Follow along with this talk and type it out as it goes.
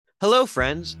Hello,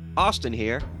 friends. Austin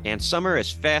here, and summer is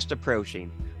fast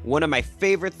approaching. One of my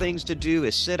favorite things to do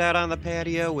is sit out on the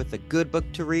patio with a good book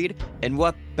to read, and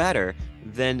what better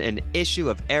than an issue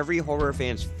of every horror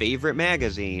fan's favorite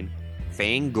magazine,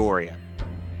 Fangoria,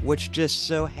 which just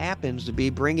so happens to be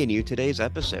bringing you today's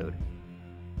episode.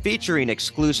 Featuring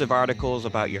exclusive articles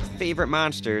about your favorite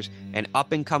monsters and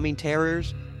up-and-coming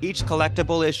terrors, each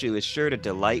collectible issue is sure to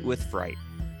delight with fright.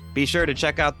 Be sure to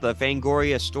check out the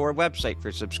Fangoria store website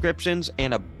for subscriptions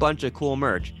and a bunch of cool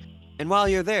merch. And while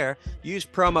you're there, use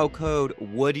promo code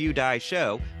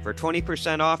WouldyouDieShow for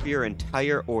 20% off your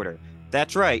entire order.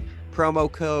 That's right, promo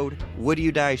code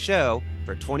WouldyouDieShow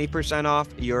for 20% off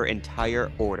your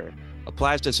entire order.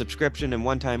 Applies to subscription and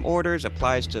one-time orders,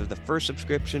 applies to the first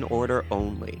subscription order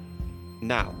only.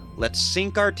 Now, let's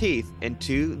sink our teeth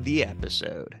into the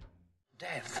episode.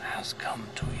 Death has come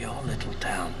to your little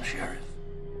town, Sheriff.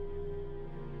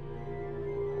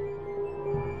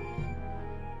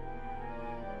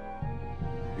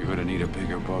 You're gonna need a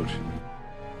bigger boat.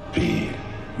 Be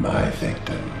my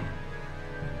victim.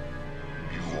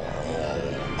 You are all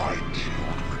my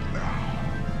children now.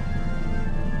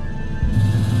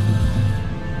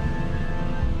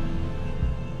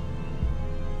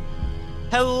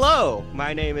 Hello,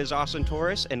 my name is Austin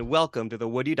Torres, and welcome to the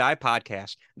Would You Die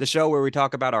podcast, the show where we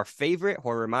talk about our favorite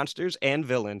horror monsters and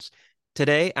villains.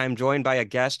 Today, I'm joined by a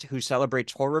guest who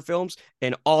celebrates horror films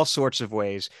in all sorts of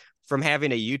ways, from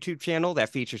having a YouTube channel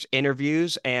that features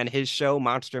interviews and his show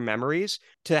Monster Memories,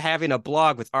 to having a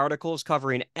blog with articles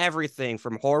covering everything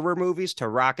from horror movies to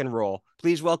rock and roll.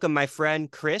 Please welcome my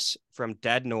friend Chris from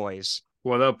Dead Noise.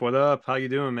 What up? What up? How you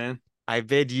doing, man? I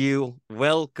bid you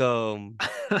welcome.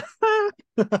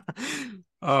 Oh,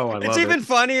 I love It's even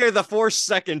funnier the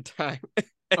 4-second time.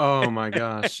 Oh my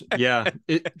gosh. Yeah,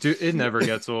 it never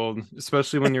gets old,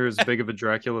 especially when you're as big of a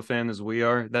Dracula fan as we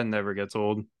are. That never gets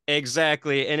old.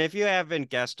 Exactly. And if you haven't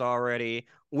guessed already,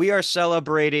 we are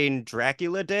celebrating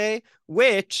Dracula Day,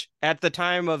 which at the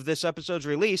time of this episode's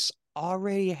release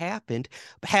already happened.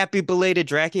 Happy belated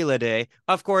Dracula Day.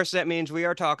 Of course, that means we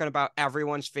are talking about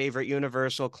everyone's favorite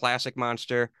Universal classic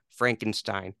monster,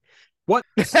 Frankenstein. What?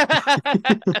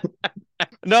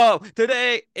 No,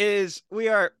 today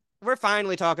we're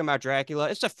finally talking about Dracula.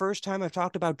 It's the first time I've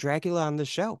talked about Dracula on the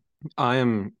show. I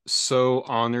am so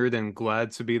honored and glad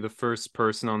to be the first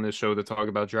person on this show to talk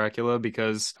about Dracula,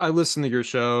 because I listen to your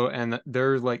show and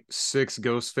there are like 6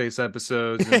 Ghostface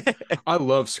episodes. And I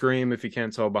love Scream, if you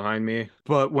can't tell behind me.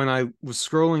 But when I was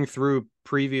scrolling through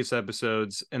previous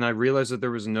episodes and I realized that there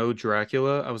was no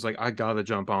Dracula, I was like, I gotta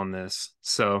jump on this.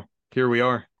 So here we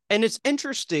are. And it's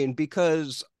interesting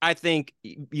because I think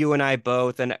you and I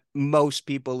both, and most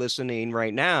people listening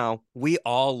right now, we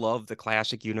all love the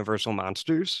classic Universal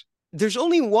monsters. There's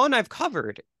only one I've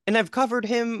covered, and I've covered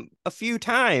him a few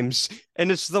times,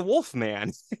 and it's the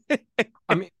Wolfman.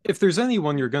 I mean, if there's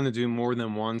anyone you're going to do more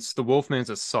than once, the Wolfman's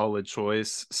a solid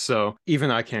choice. So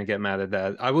even I can't get mad at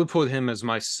that. I would put him as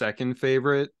my second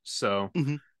favorite. So,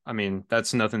 I mean,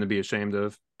 that's nothing to be ashamed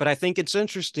of. But I think it's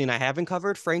interesting. I haven't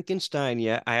covered Frankenstein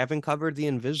yet. I haven't covered the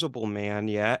Invisible Man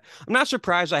yet. I'm not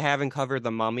surprised I haven't covered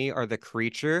the Mummy or the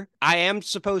Creature. I am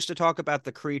supposed to talk about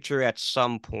the Creature at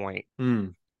some point.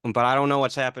 But I don't know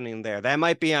what's happening there. That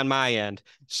might be on my end.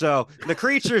 So the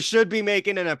Creature should be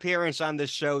making an appearance on this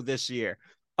show this year.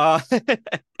 But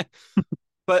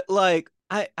like,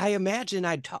 I imagine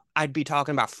I'd be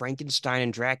talking about Frankenstein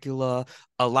and Dracula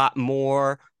a lot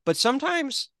more. But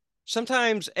sometimes,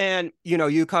 and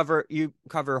you cover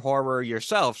horror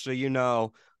yourself,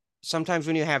 so sometimes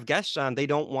when you have guests on, they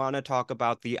don't want to talk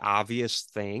about the obvious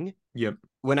thing. Yep.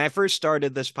 When I first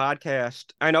started this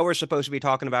podcast, I know we're supposed to be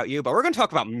talking about you, but we're going to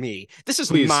talk about me. This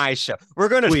is my show. We're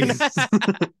going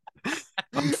to.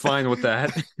 I'm fine with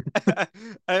that.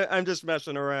 I'm just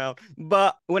messing around.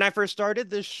 But when I first started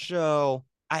this show,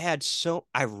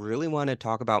 I really want to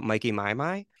talk about Mikey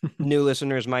My. New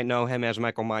listeners might know him as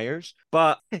Michael Myers,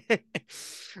 but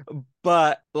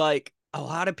like a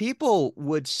lot of people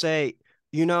would say,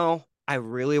 I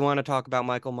really want to talk about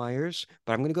Michael Myers,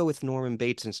 but I'm going to go with Norman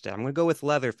Bates instead. I'm going to go with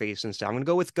Leatherface instead. I'm going to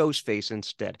go with Ghostface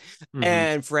instead,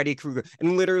 and Freddy Krueger,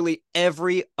 and literally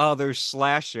every other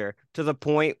slasher, to the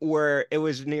point where it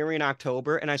was nearing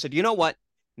October, and I said, you know what?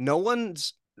 No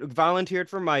one's volunteered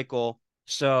for Michael,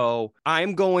 so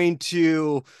I'm going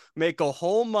to make a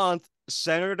whole month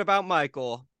centered about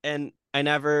Michael, and I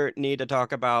never need to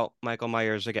talk about Michael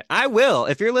Myers again. I will.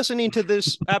 If you're listening to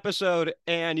this episode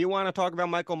and you want to talk about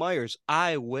Michael Myers,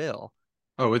 I will.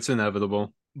 Oh, it's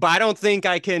inevitable. But I don't think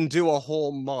I can do a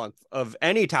whole month of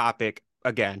any topic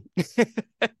again.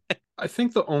 I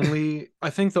think the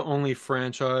only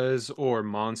franchise or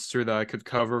monster that I could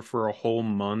cover for a whole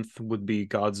month would be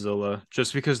Godzilla,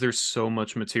 just because there's so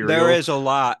much There material. is a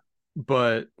lot.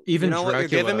 But You even know what?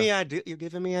 Dracula, You're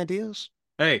giving me ideas.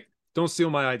 hey, don't steal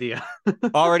my idea.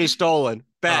 Already stolen.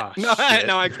 Bet. Ah, No, shit.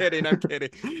 no, I'm kidding. I'm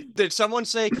kidding. Did someone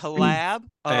say collab?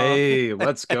 Hey,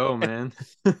 let's go, man.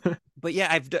 But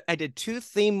yeah, I did two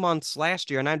theme months last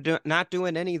year, and not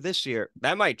doing any this year.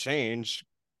 That might change,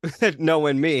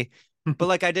 knowing me. But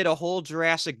like I did a whole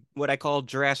what I call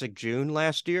Jurassic June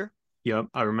last year. Yep,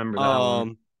 I remember that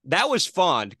one. That was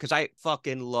fun because I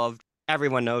fucking loved.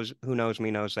 Everyone knows who knows me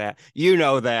knows that. You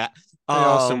know that. Hey,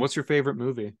 Austin, Um, what's your favorite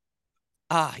movie?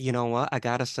 you know what? I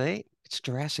gotta say, it's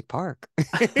Jurassic Park.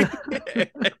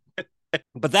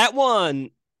 But that one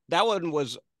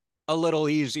was a little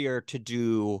easier to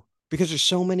do because there's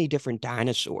so many different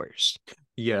dinosaurs.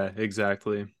 Yeah,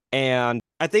 exactly. And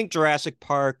I think Jurassic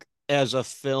Park as a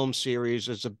film series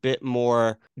is a bit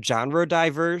more genre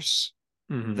diverse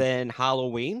Hmm. than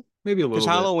Halloween. Maybe a Because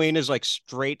little bit. Halloween is like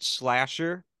straight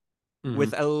slasher Hmm.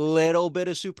 with a little bit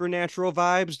of supernatural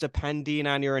vibes depending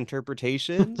on your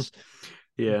interpretations.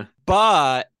 Yeah.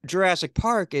 But Jurassic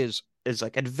Park is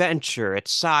like adventure,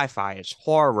 it's sci-fi, it's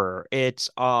horror, it's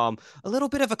a little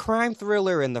bit of a crime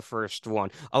thriller in the first one.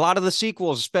 A lot of the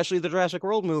sequels, especially the Jurassic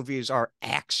World movies, are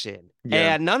action.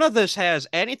 Yeah. And none of this has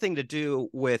anything to do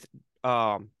with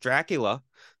Dracula.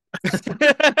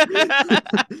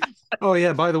 Oh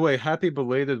yeah, by the way, happy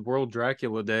belated World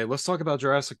Dracula Day. Let's talk about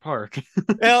Jurassic Park.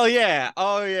 Hell yeah.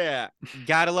 Oh yeah.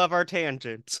 Gotta love our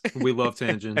tangents. We love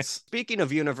tangents. Speaking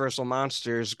of Universal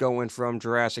monsters, going from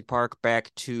Jurassic Park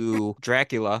back to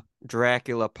Dracula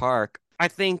Park, I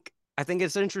think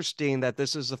it's interesting that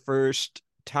this is the first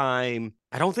time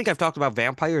I don't think I've talked about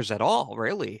vampires at all,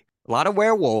 really. A lot of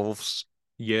werewolves.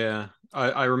 Yeah.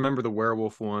 I remember the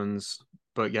werewolf ones,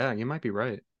 but yeah, you might be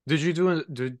right. Did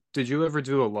you ever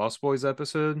do a Lost Boys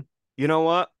episode? You know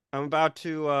what? I'm about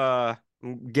to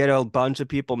get a bunch of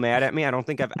people mad at me. I don't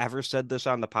think I've ever said this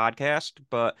on the podcast,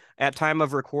 but at time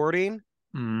of recording,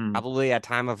 Mm, probably at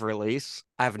time of release,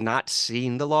 I've not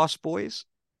seen The Lost Boys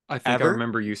I think I ever.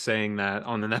 remember you saying that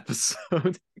on an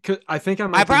episode. 'Cause I think I I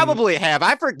might be. probably have.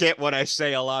 I forget what I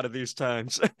say a lot of these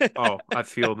times. Oh, I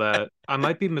feel that. I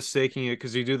might be mistaking it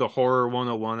because you do the Horror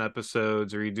 101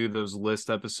 episodes or you do those list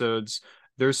episodes.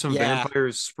 There's some Yeah,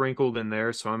 vampires sprinkled in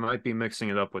there, so I might be mixing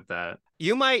it up with that.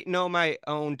 you might know my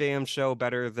own damn show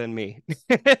better than me.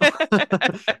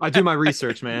 I do my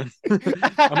research, man.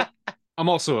 I'm I'm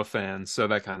also a fan, so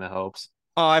that kind of helps.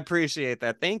 Oh, I appreciate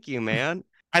that. Thank you, man.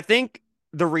 I think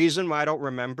the reason why I don't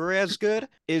remember as good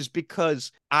is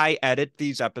because I edit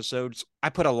these episodes. I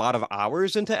put a lot of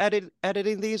hours into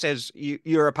editing these. As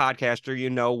you're a podcaster, you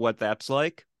know what that's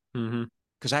like. Hmm.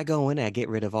 Because I go in and I get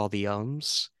rid of all the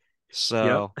ums. Yep.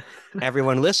 So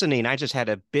everyone listening, I just had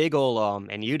a big ol'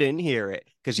 and you didn't hear it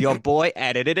because your boy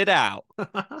edited it out.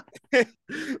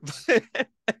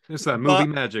 It's that movie But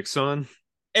magic, son.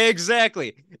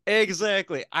 exactly.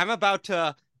 Exactly. I'm about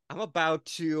to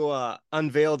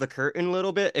unveil the curtain a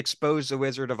little bit, expose the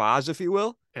Wizard of Oz, if you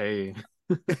will. Hey.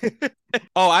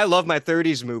 Oh, I love my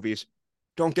 30s movies.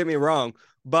 Don't get me wrong.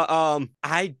 But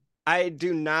I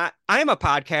do not I am a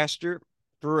podcaster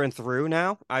through and through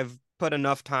now. I've put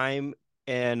enough time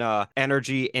and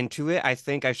energy into it. I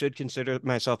think I should consider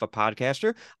myself a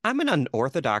podcaster. I'm an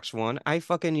unorthodox one. I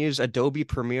fucking use Adobe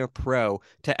Premiere Pro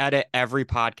to edit every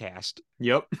podcast.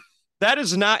 Yep. That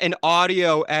is not an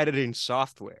audio editing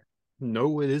software.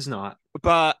 No, it is not.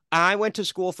 But I went to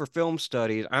school for film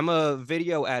studies. I'm a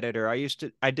video editor.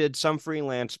 I did some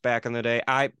freelance back in the day.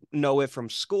 I know it from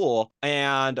school.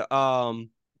 And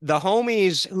the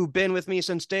homies who've been with me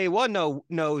since day one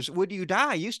knows Would You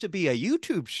Die used to be a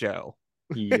YouTube show.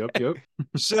 Yep, yep.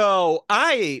 So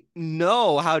I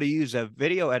know how to use a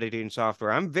video editing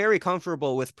software. I'm very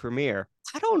comfortable with Premiere.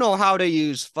 I don't know how to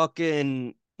use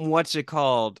fucking what's it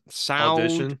called? Sound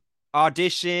Audition.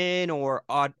 Audition or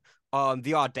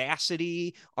the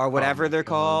Audacity or Oh whatever my they're God.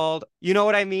 called. You know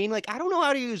what I mean? Like I don't know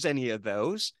how to use any of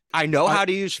those. I know I how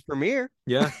to use Premiere.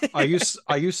 Yeah, I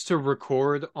used to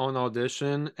record on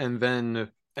Audition and then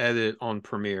edit on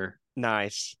Premiere.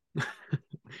 Nice.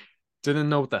 Didn't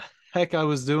know what the heck I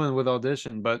was doing with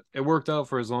Audition, but it worked out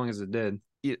for as long as it did.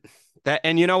 You, that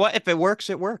and you know what? If it works,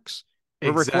 it works.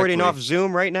 We're recording off Exactly.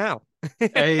 Zoom right now.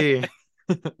 Hey,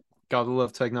 gotta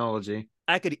love technology.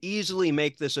 I could easily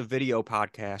make this a video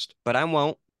podcast, but I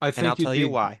won't, I and I'll think you'd tell you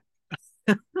be. why.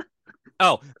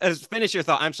 Oh, finish your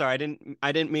thought. I'm sorry.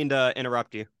 I didn't mean to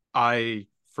interrupt you. I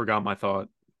forgot my thought.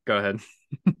 Go ahead.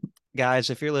 Guys,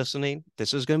 if you're listening,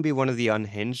 this is going to be one of the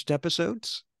unhinged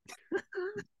episodes.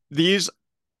 These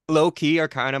low key are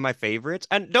kind of my favorites.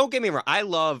 And don't get me wrong, I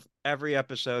love every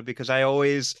episode because I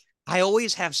always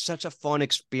have such a fun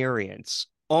experience.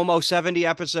 Almost 70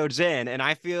 episodes in, and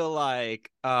I feel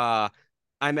like I'm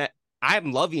at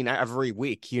I'm loving every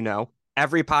week, you know.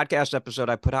 Every podcast episode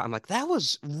I put out, I'm like, that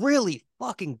was really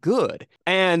fucking good.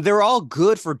 And they're all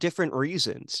good for different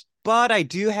reasons. But I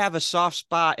do have a soft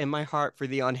spot in my heart for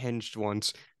the unhinged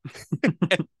ones.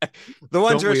 The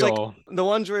ones Don't where it's we like all? the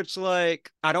ones where it's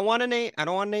like I don't want to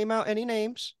name out any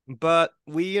names, but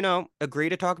we, agree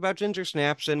to talk about ginger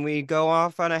snaps and we go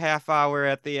off on a half hour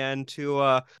at the end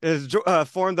to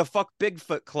form the Fuck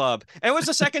Bigfoot Club. And it was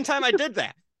the second time I did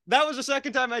that. That was the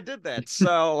second time I did that.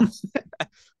 So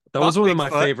That was fuck one of my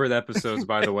Bigfoot. favorite episodes,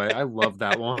 by the way. I love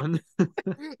that one.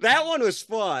 That one was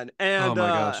fun. Oh And my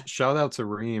gosh. Shout out to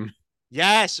Reem.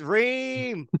 yes,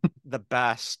 Reem, the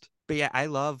best. But yeah, I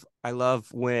love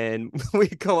when we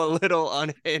go a little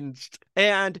unhinged.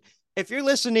 And if you're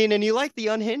listening and you like the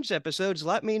unhinged episodes,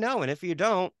 let me know. And if you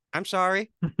don't, I'm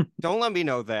sorry. Don't let me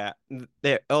know that.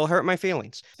 It'll hurt my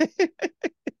feelings.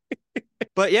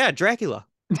 But yeah, Dracula.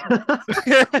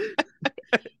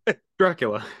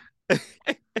 Dracula.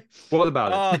 What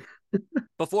about Uh, it?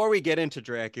 Before we get into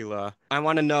Dracula, I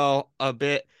want to know a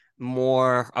bit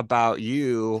more about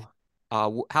you.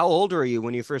 How old were you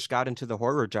when you first got into the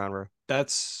horror genre?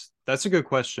 That's a good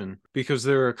question because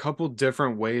there are a couple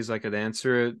different ways I could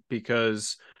answer it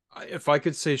because if I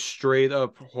could say straight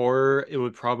up horror, it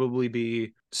would probably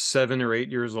be 7 or 8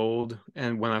 years old.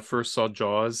 And when I first saw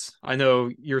Jaws, I know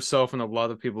yourself and a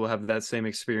lot of people have that same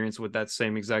experience with that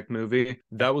same exact movie.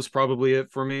 That was probably it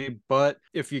for me. But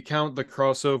if you count the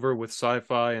crossover with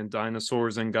sci-fi and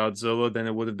dinosaurs and Godzilla, then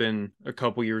it would have been a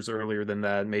couple years earlier than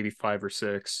that, maybe 5 or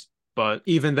 6. But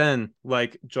even then,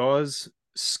 like Jaws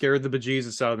scared the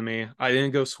bejesus out of me. I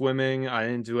didn't go swimming. I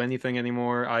didn't do anything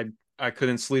anymore. I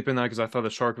couldn't sleep at night because I thought a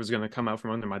shark was going to come out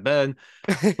from under my bed.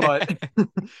 But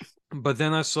but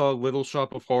then I saw Little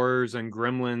Shop of Horrors and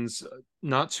Gremlins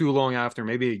not too long after,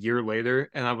 maybe a year later,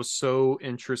 and I was so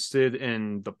interested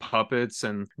in the puppets.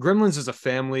 And Gremlins is a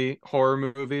family horror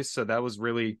movie, so that was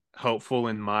really helpful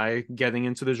in my getting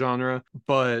into the genre.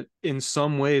 But in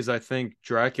some ways, I think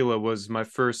Dracula was my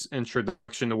first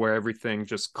introduction to where everything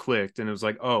just clicked, and it was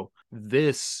like, oh,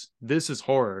 this is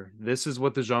horror. This is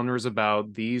what the genre is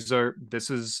about. This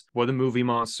is what a movie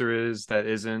monster is that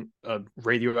isn't a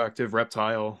radioactive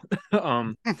reptile.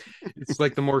 It's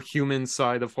like the more human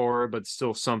side of horror, but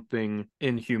still something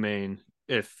inhumane,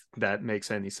 if that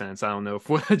makes any sense. I don't know if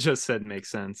what I just said makes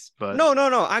sense, but No, no,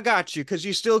 no, I got you because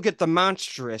you still get the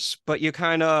monstrous, but you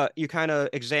kind of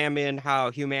examine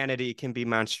how humanity can be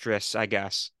monstrous, I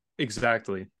guess.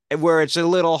 exactly. Where it's a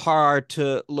little hard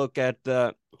to look at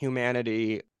the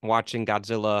humanity watching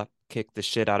Godzilla kick the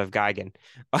shit out of Gigan.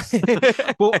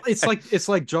 Well, it's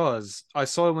like Jaws. I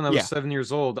saw it when I was Yeah, 7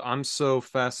 years old. I'm so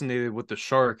fascinated with the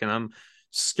shark and I'm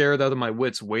scared out of my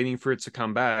wits waiting for it to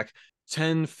come back.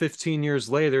 10, 15 years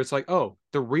later, it's like, oh,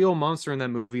 the real monster in that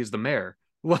movie is the mayor.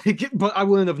 Like, but I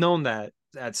wouldn't have known that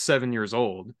at 7 years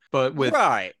old. But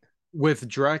right. with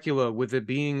Dracula, with it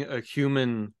being a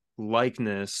human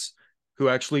likeness who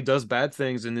actually does bad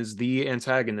things and is the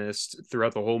antagonist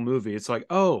throughout the whole movie, it's like,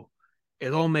 oh,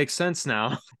 it all makes sense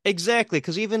now. Exactly,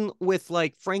 because even with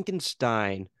like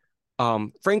Frankenstein,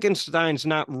 Frankenstein's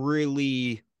not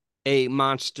really a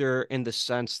monster in the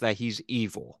sense that he's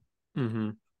evil.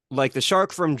 Hmm. Like the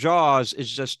shark from Jaws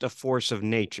is just a force of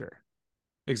nature.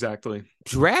 Exactly.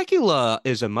 Dracula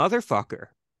is a motherfucker.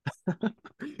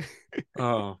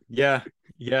 Oh, yeah.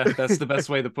 Yeah, that's the best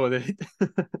way to put it.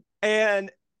 And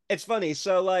it's funny.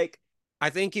 So like I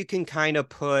think you can kind of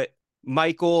put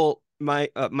Mikey,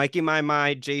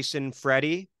 my, Jason,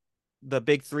 Freddy, the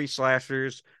big three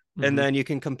slashers, and Hmm. then you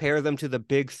can compare them to the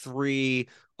big three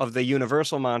of the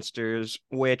Universal monsters,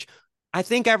 which I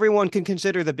think everyone can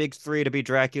consider the big three to be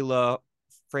Dracula,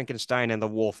 Frankenstein, and the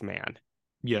Wolfman.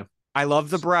 Yeah. I love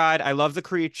the bride. I love the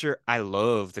creature. I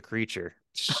love the creature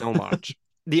so much.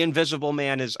 The Invisible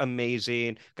Man is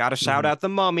amazing. Got to shout Hmm. out the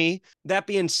Mummy. That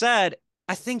being said,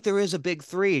 I think there is a big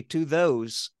three to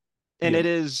those, and Yeah. it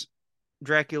is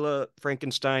Dracula,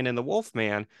 Frankenstein, and the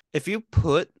Wolfman. If you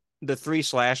put the three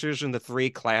slashers and the three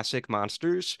classic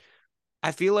monsters,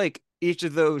 I feel like each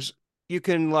of those you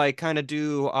can like kind of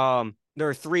do there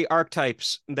are three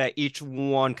archetypes that each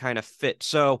one kind of fit.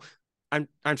 So I'm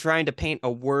trying to paint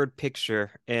a word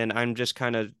picture and I'm just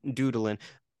kind of doodling.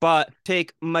 But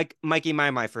take Mikey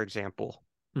My, for example.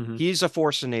 Hmm. He's a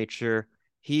force of nature.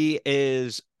 He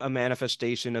is a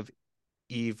manifestation of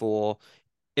evil.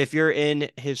 If you're in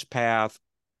his path,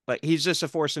 like he's just a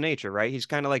force of nature, right? He's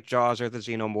kind of like Jaws or the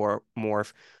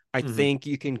xenomorph. I Hmm. think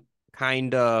you can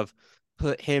kind of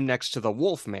put him next to the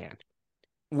Wolfman,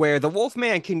 where the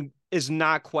Wolfman is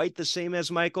not quite the same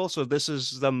as Michael. So this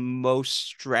is the most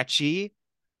stretchy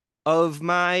of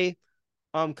my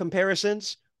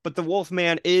comparisons. But the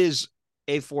Wolfman is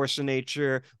a force of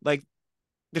nature. Like,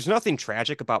 there's nothing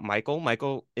tragic about Michael.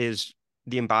 Michael is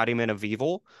the embodiment of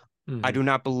evil. I Hmm. do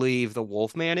not believe the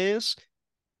Wolfman is,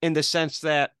 in the sense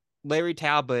that Larry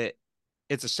Talbot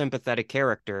is a sympathetic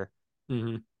character,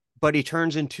 Hmm. but he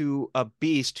turns into a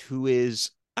beast who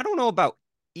is, I don't know about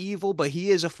evil, but he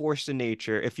is a force of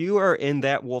nature. If you are in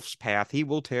that wolf's path, he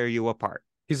will tear you apart.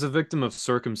 He's a victim of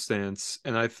circumstance,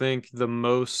 and I think the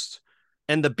most,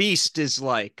 And the beast is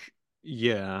like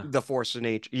yeah, the force of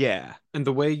nature. Yeah. and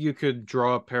the way you could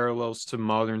draw parallels to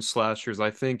modern slashers,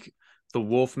 I think the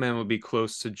Wolfman would be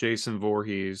close to Jason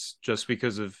Voorhees just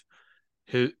because of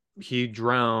he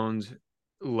drowned,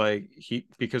 like he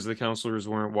because the counselors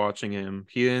weren't watching him.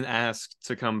 He didn't ask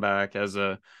to come back as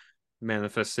a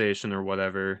manifestation or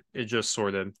whatever. It just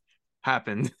sort of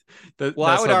happened. Well,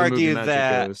 That's how the movie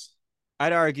magic goes.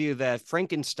 I'd argue that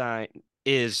Frankenstein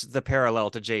is the parallel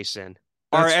to Jason,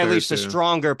 or That's at fair least a too.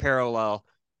 stronger parallel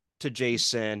to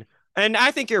Jason. And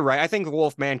I think you're right. I think the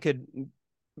Wolfman could,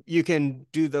 you can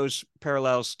do those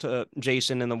parallels to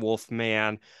Jason and the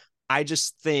Wolfman. I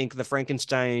just think the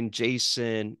Frankenstein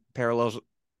Jason parallels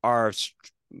are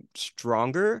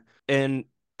stronger, and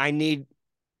I need,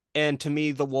 and to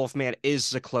me, the Wolfman is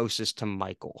the closest to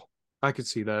Michael I could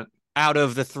see that. out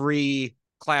of the three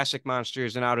classic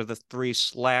monsters and out of the three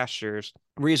slashers.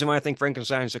 Reason why I think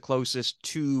Frankenstein is the closest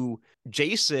to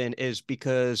Jason is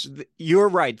because you're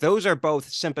right. Those are both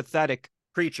sympathetic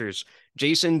creatures.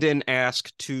 Jason didn't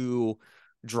ask to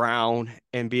drown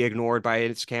and be ignored by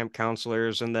its camp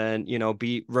counselors and then,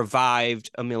 be revived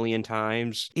a million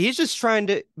times. He's just trying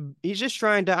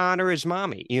to honor his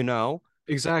mommy.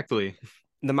 Exactly.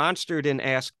 The monster didn't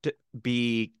ask to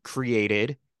be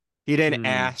created. He didn't Hmm.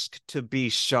 ask to be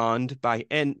shunned by,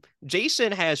 and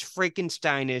Jason has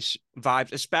Frankensteinish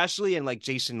vibes, especially in like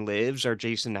Jason Lives or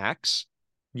Jason X.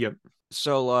 Yep.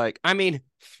 So like, I mean,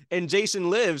 in Jason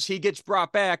Lives, he gets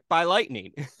brought back by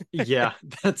lightning. Yeah,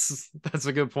 that's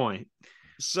a good point.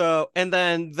 So, and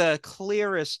then the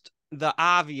clearest, the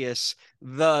obvious,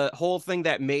 the whole thing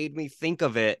that made me think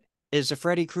of it is the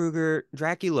Freddy Krueger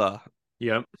Dracula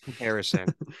Yep.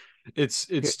 comparison. It's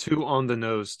too on the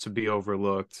nose to be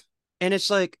overlooked. And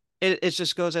it's like it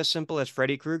just goes as simple as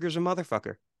Freddy Krueger's a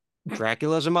motherfucker.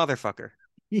 Dracula's a motherfucker.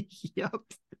 Yep.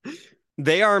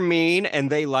 They are mean and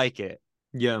they like it.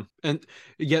 Yeah. And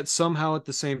yet somehow at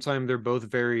the same time they're both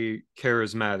very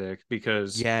charismatic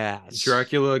because Yes.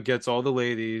 Dracula gets all the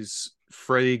ladies,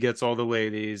 Freddy gets all the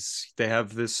ladies. They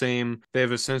have a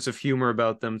sense of humor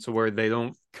about them to where they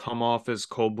don't come off as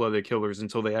cold-blooded killers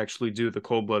until they actually do the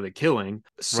cold-blooded killing.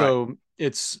 Right. So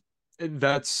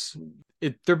that's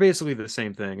it, they're basically the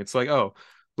same thing. It's like, oh,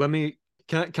 let me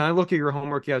can I look at your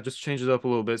homework? Yeah, just change it up a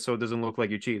little bit so it doesn't look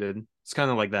like you cheated. It's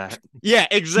kind of like that. Yeah,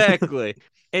 exactly.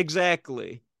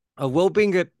 Exactly. We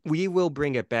will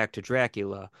bring it back to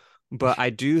Dracula, but I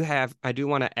do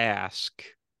want to ask,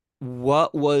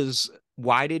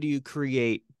 why did you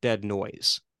create Dead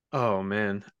Noise? Oh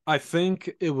man. I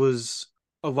think it was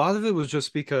a lot of it was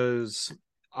just because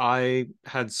I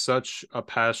had such a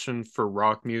passion for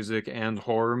rock music and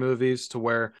horror movies to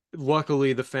where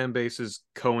luckily the fan bases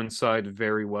coincide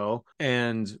very well.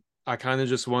 And I kind of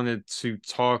just wanted to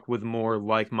talk with more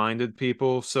like-minded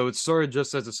people. So it started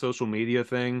just as a social media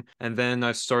thing. And then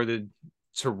I started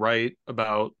to write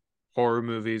about horror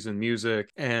movies and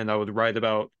music, and I would write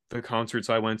about the concerts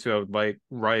I went to. I would like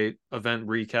write event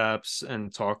recaps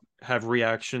and have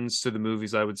reactions to the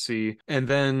movies I would see. And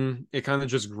then it kind of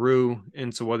just grew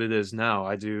into what it is now.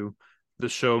 I do the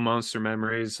show Monster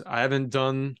Memories. I haven't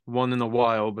done one in a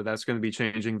while, but that's going to be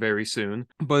changing very soon.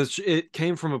 But it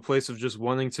came from a place of just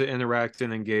wanting to interact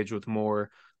and engage with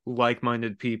more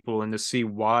like-minded people and to see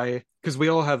why, because we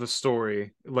all have a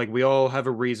story, like we all have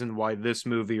a reason why this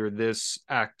movie or this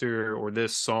actor or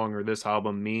this song or this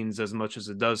album means as much as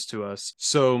it does to us.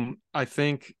 So I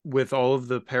think with all of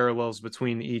the parallels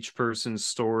between each person's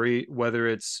story, whether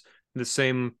it's the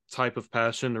same type of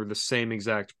passion or the same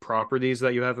exact properties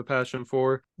that you have a passion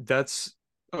for, that's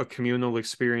a communal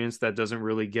experience that doesn't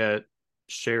really get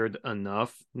shared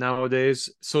enough nowadays.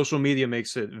 Social media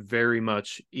makes it very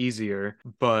much easier,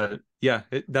 but yeah,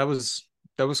 that was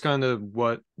kind of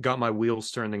what got my wheels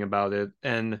turning about it.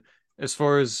 And as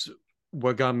far as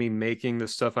what got me making the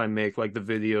stuff I make, like the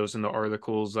videos and the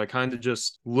articles, I kind of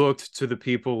just looked to the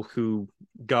people who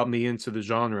got me into the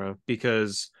genre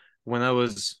because when I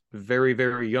was very,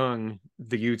 very young,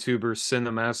 the YouTuber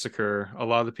Cinemassacre, a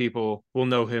lot of people will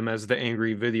know him as the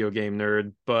angry video game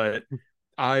nerd, but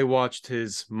I watched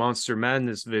his Monster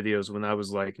Madness videos when I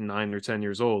was like 9 or 10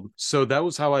 years old. So that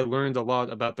was how I learned a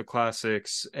lot about the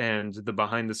classics and the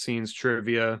behind the scenes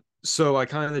trivia. So I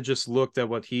kind of just looked at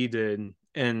what he did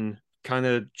and kind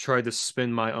of tried to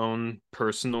spin my own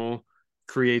personal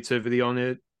creativity on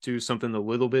it, do something a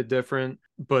little bit different,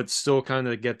 but still kind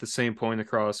of get the same point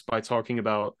across by talking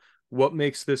about what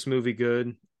makes this movie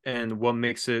good and what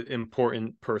makes it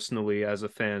important personally as a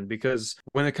fan. Because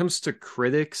when it comes to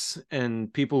critics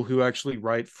and people who actually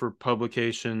write for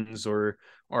publications or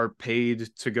are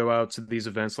paid to go out to these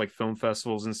events like film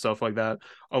festivals and stuff like that,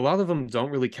 a lot of them don't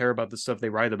really care about the stuff they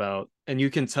write about. And you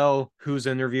can tell who's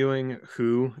interviewing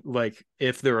who, like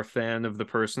if they're a fan of the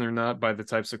person or not, by the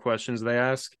types of questions they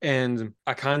ask. And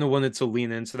I kind of wanted to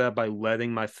lean into that by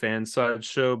letting my fan side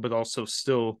show, but also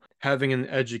still having an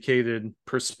educated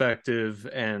perspective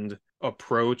and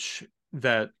approach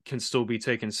that can still be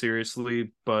taken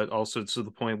seriously, but also to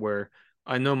the point where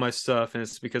I know my stuff and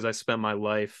it's because I spent my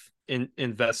life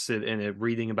invested in it,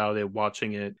 reading about it,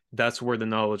 watching it. That's where the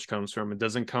knowledge comes from. It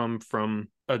doesn't come from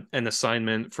an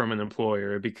assignment from an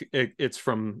employer. It's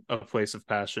from a place of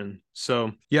passion.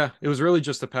 So yeah, it was really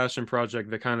just a passion project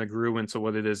that kind of grew into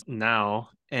what it is now.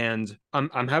 And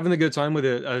I'm having a good time with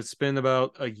it. It's been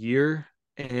about a year.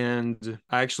 And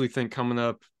I actually think coming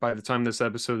up by the time this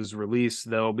episode is released,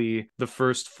 that'll be the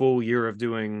first full year of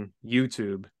doing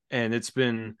YouTube. And it's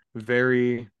been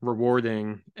very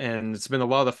rewarding and it's been a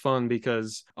lot of fun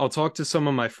because I'll talk to some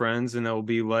of my friends and they'll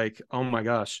be like, oh my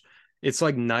gosh, it's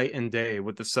like night and day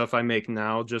with the stuff I make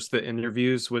now, just the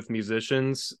interviews with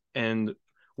musicians and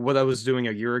what I was doing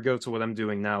a year ago to what I'm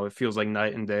doing now. It feels like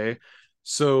night and day.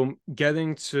 So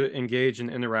getting to engage and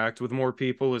interact with more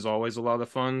people is always a lot of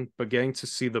fun, but getting to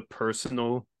see the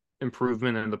personal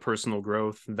improvement and the personal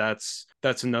growth, that's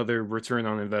another return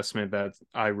on investment that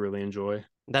I really enjoy.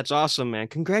 That's awesome, man.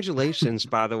 Congratulations,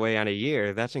 by the way, on a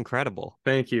year. That's incredible.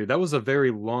 Thank you. That was a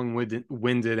very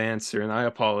long-winded answer, and I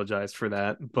apologize for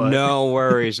that. But No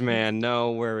worries, man.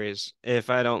 No worries. If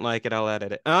I don't like it, I'll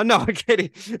edit it. Oh, no, I'm kidding.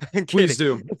 I'm please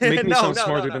kidding. do. Make me No, sound no, no,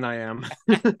 smarter no. than I am.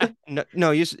 No,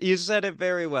 no, you said it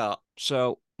very well.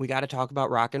 So we got to talk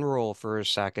about rock and roll for a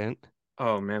second.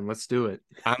 Oh man, let's do it.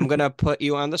 I'm gonna put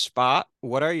you on the spot.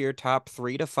 What are your top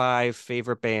 3 to 5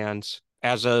 favorite bands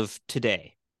as of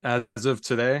today? As of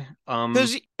today,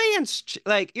 Because bands,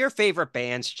 like your favorite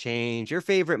bands change, your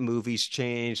favorite movies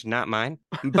change, not mine.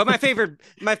 But my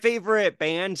favorite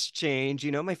bands change.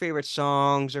 You know, my favorite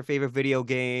songs or favorite video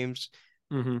games.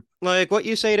 mhm. Like what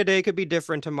you say today could be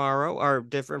different tomorrow or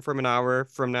different from an hour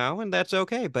from now, and that's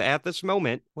okay. But at this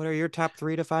moment, what are your top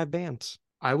 3 to 5 bands?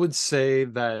 I would say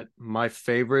that my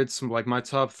favorites, like my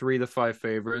top 3 to 5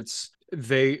 favorites,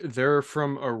 they're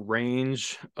from a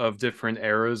range of different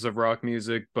eras of rock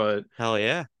music, but Hell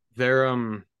yeah.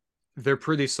 they're they're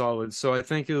pretty solid. So I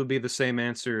think it would be the same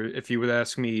answer if you would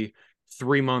ask me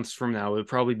 3 months from now. It would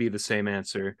probably be the same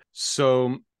answer.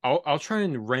 So I'll try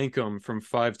and rank them from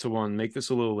 5 to 1, make this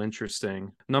a little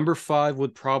interesting. Number 5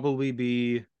 would probably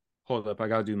be, hold up, I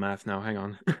gotta do math now. Hang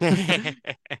on.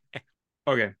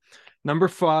 Okay. Number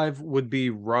 5 would be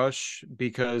Rush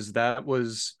because that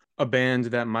was a band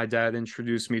that my dad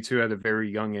introduced me to at a very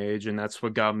young age, and that's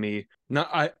what got me. Not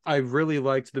I really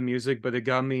liked the music, but it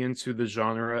got me into the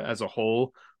genre as a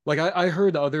whole. Like I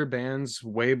heard other bands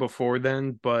way before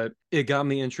then, but it got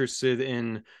me interested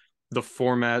in the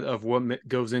format of what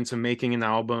goes into making an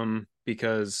album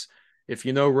because if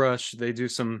you know Rush, they do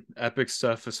some epic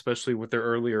stuff, especially with their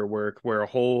earlier work, where a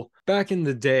whole back in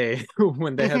the day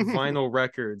when they had vinyl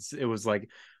records, it was like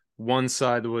one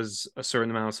side was a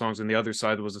certain amount of songs and the other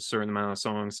side was a certain amount of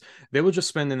songs. They would just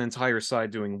spend an entire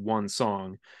side doing one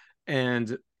song.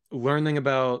 And learning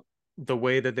about the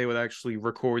way that they would actually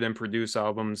record and produce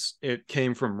albums, it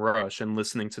came from Rush and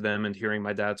listening to them and hearing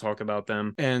my dad talk about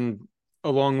them. And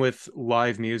along with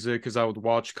live music, because I would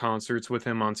watch concerts with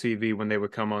him on TV when they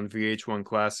would come on VH1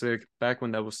 Classic back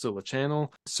when that was still a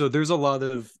channel. So there's a lot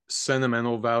of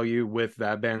sentimental value with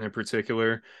that band in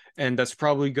particular. And that's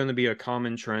probably going to be a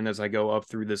common trend as I go up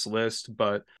through this list.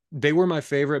 But they were my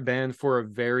favorite band for a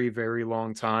very, very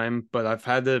long time. But I've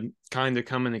had to kind of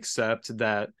come and accept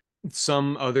that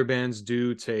some other bands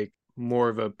do take more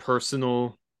of a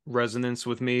personal resonance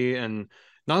with me and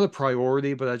not a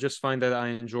priority, but I just find that I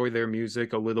enjoy their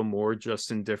music a little more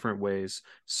just in different ways.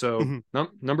 So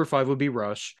number 5 would be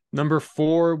Rush. Number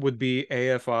 4 would be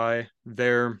AFI.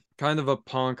 They're kind of a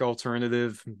punk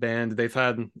alternative band. They've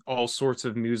had all sorts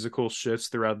of musical shifts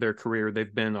throughout their career.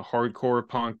 They've been a hardcore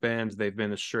punk band. They've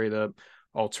been a straight up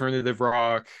alternative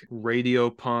rock, radio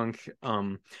punk.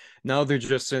 Now they're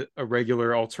just a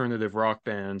regular alternative rock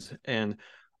band, and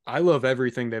I love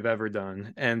everything they've ever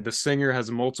done. And the singer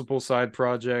has multiple side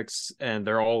projects, and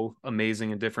they're all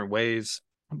amazing in different ways.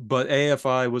 But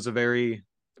AFI was a very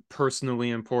personally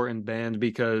important band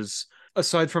because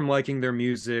aside from liking their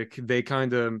music,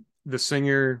 the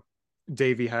singer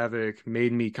Davey Havoc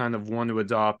made me kind of want to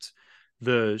adopt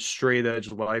the straight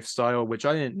edge lifestyle, which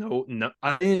I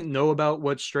didn't know about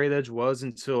what straight edge was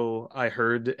until I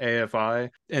heard AFI,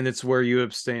 and it's where you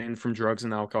abstain from drugs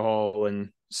and alcohol and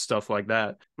stuff like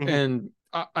that. Mhm. And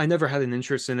I never had an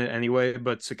interest in it anyway,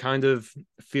 but to kind of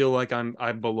feel like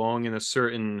I belong in a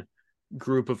certain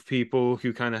group of people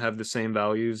who kind of have the same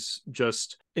values,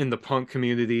 just in the punk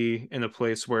community, in a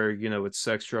place where, you know, it's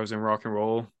sex, drugs, and rock and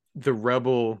roll. The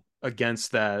rebel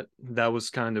against that was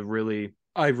kind of really,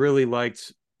 I really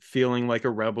liked feeling like a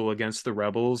rebel against the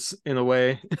rebels in a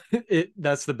way.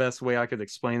 That's the best way I could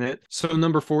explain it. So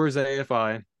number 4 is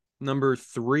AFI. Number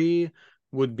 3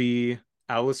 would be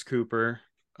Alice Cooper.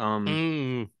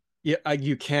 Yeah,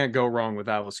 you can't go wrong with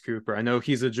Alice Cooper. I know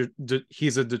he's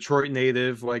a Detroit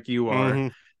native like you are,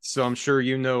 Mhm. so I'm sure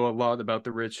you know a lot about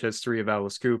the rich history of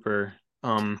Alice Cooper.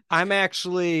 I'm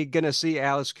actually gonna see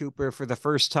Alice Cooper for the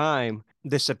first time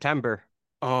this September.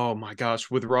 Oh my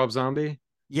gosh, with Rob Zombie?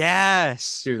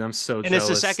 Yes. Dude, I'm so And it's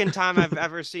the jealous. second time I've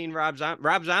ever seen Rob Zombie.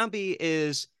 Rob Zombie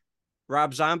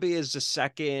is the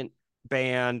second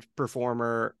band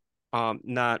performer,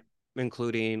 not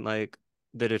including like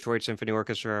the Detroit Symphony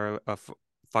Orchestra, a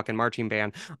fucking marching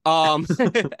band.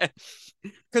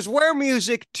 Because we're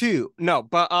music too. No,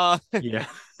 Yeah.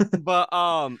 but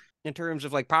in terms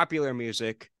of like popular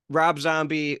music, Rob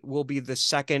Zombie will be the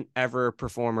second ever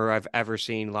performer I've ever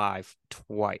seen live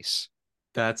twice.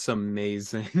 That's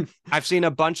amazing. I've seen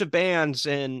a bunch of bands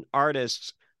and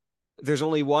artists. There's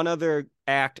only one other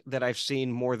act that I've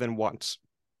seen more than once.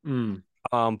 Mm.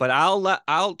 But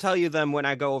I'll tell you them when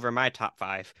I go over my top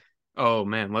 5. Oh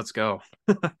man, let's go.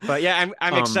 But yeah,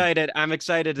 I'm Um, excited. I'm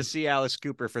excited to see Alice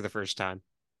Cooper for the first time.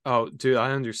 oh dude,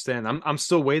 I understand. I'm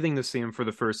still waiting to see him for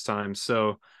the first time.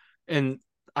 So, and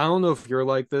I don't know if you're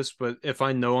like this, but if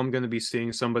I know I'm going to be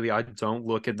seeing somebody, I don't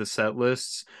look at the set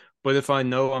lists. But if I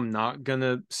know I'm not going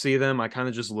to see them, I kind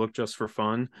of just look just for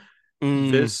fun.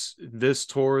 Mm. This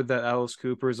tour that Alice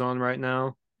Cooper is on right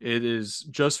now, it is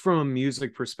just from a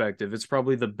music perspective, it's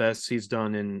probably the best he's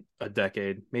done in a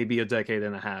decade, maybe a decade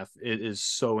and a half. It is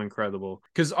so incredible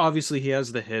because obviously he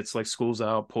has the hits like School's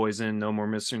Out, Poison, No More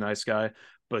Mr. Nice Guy,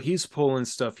 but he's pulling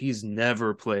stuff he's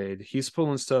never played. He's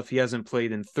pulling stuff he hasn't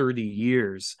played in 30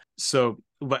 years. So,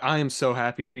 but I am so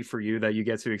happy for you that you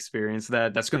get to experience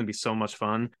that. That's going to be so much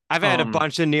fun. I've had a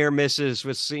bunch of near misses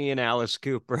with seeing Alice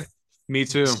Cooper. Me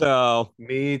too. So,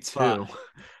 Me but too.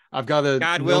 I've got a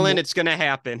God no willing, more, it's gonna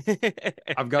happen.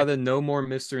 I've got a No More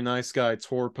Mr. Nice Guy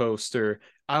tour poster.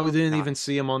 I didn't even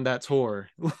see him on that tour.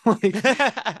 Like,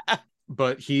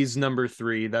 but he's number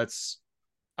 3. That's,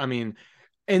 I mean,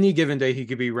 any given day he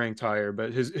could be ranked higher,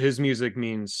 but his music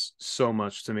means so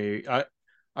much to me.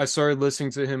 I started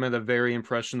listening to him at a very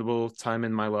impressionable time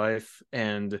in my life,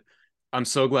 and I'm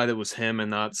so glad it was him and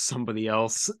not somebody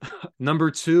else.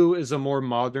 Number 2 is a more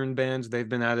modern band. They've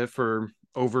been at it for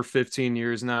over 15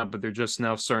 years now, but they're just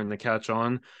now starting to catch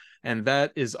on. And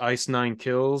that is Ice Nine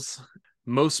Kills.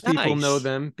 Most people know Nice.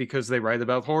 them because they write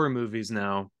about horror movies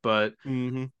now, but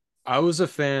Hmm. I was a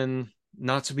fan,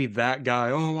 not to be that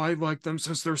guy. Oh, I like them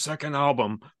since their second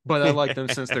album, but I like them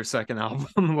since their second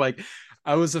album. Like,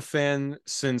 I was a fan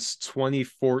since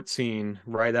 2014,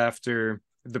 right after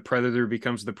The Predator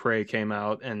Becomes the Prey came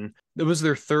out, and it was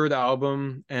their third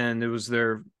album, and it was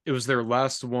their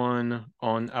last one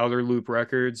on Outer Loop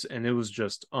Records, and it was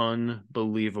just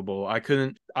unbelievable.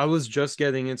 I was just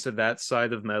getting into that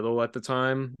side of metal at the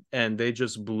time, and they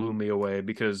just blew me away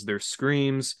because their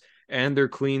screams and their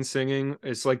clean singing,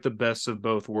 it's like the best of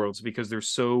both worlds because they're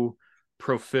so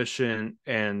proficient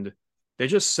and they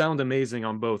just sound amazing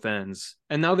on both ends.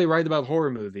 And now they write about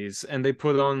horror movies and they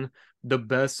put on the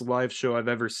best live show I've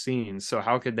ever seen. So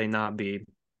how could they not be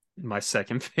my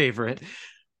second favorite?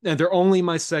 And they're only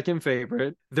my second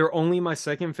favorite. They're only my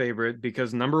second favorite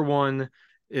because number 1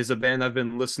 is a band I've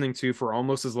been listening to for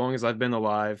almost as long as I've been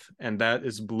alive, and that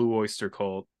is Blue Oyster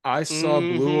Cult. I saw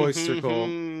Blue Oyster Cult.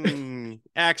 let,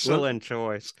 Excellent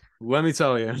choice. let me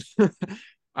tell you,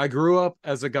 I grew up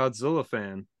as a Godzilla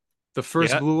fan. The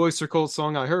first Yeah. Blue Oyster Cult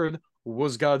song I heard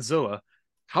was Godzilla.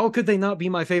 How could they not be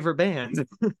my favorite band?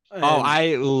 Oh, And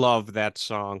I love that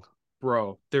song.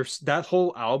 bro, there's that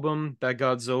whole album that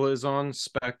Godzilla is on,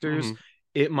 Spectres. Mhm.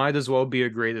 it might as well be a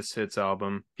greatest hits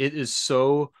album. It is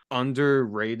so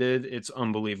underrated. It's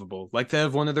unbelievable. Like they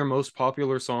have one of their most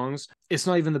popular songs. It's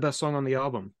not even the best song on the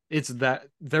album. It's that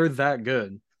they're that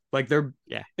good. Like they're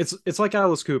Yeah. it's like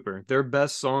Alice Cooper. Their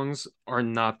best songs are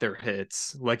not their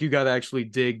hits. Like you got to actually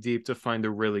dig deep to find the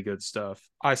really good stuff.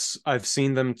 I've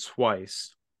seen them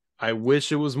twice. I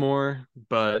wish it was more,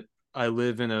 but I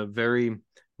live in a very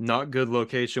not good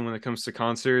location when it comes to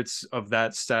concerts of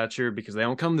that stature because they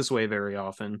don't come this way very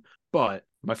often. But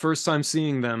my first time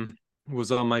seeing them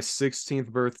was on my 16th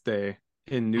birthday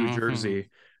in New Jersey.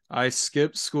 I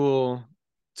skipped school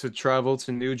to travel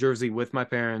to New Jersey with my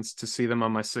parents to see them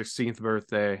on my 16th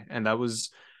birthday. And that was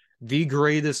the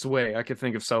greatest way I could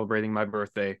think of celebrating my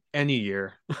birthday any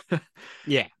year.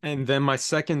 Yeah. And then my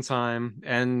second time,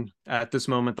 and at this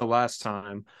moment, the last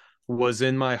time, was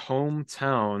in my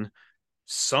hometown.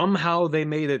 Somehow they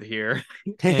made it here.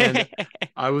 And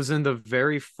I was in the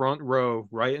very front row,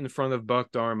 right in front of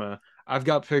Buck Dharma. I've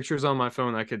got pictures on my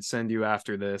phone I could send you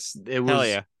after this. It Hell was,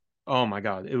 yeah. oh my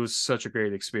God, it was such a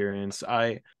great experience.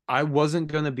 I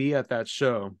wasn't going to be at that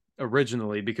show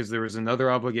originally because there was another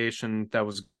obligation that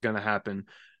was going to happen.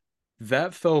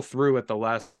 That fell through at the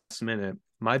last minute.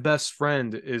 My best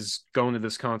friend is going to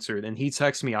this concert and he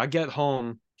texts me. I get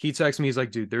home. He texts me. He's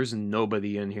like, dude, there's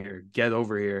nobody in here. Get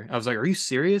over here. I was like, are you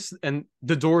serious? And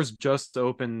the doors just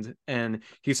opened and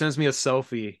he sends me a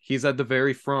selfie. He's at the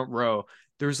very front row.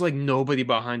 There's like nobody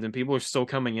behind him. People are still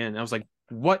coming in. I was like,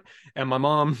 what? And my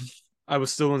mom, I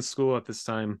was still in school at this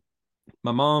time.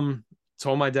 My mom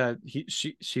told my dad,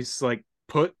 she's like,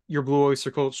 put your Blue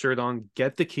Oyster Cult shirt on,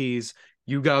 get the keys.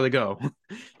 You gotta go.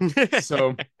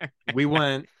 So we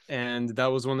went, and that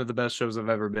was one of the best shows I've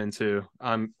ever been to.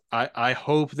 I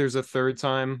hope there's a third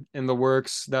time in the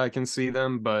works that I can see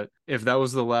them, but if that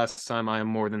was the last time, I am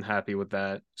more than happy with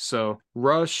that. So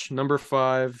Rush, number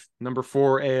 5, number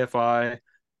 4, AFI,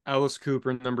 Alice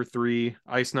Cooper, number 3,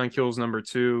 Ice Nine Kills, number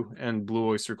 2, and Blue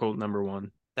Oyster Cult, number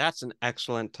 1. That's an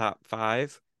excellent top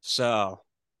 5. So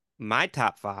my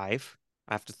top 5,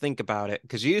 I have to think about it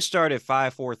because you started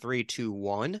 5, 4, 3, 2,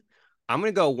 1. I'm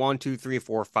gonna go 1, 2, 3,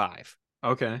 4, 5.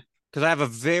 Okay. Because I have a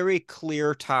very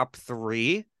clear top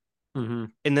 3, Mm-hmm.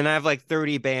 and then I have like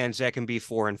 30 bands that can be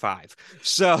 4 and 5.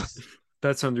 So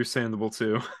That's understandable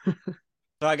too.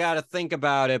 so I got to think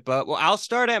about it. But well, I'll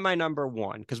start at my number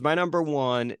 1 because my number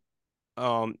 1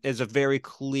 is a very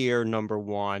clear number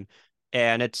 1,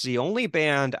 and it's the only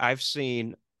band I've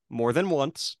seen more than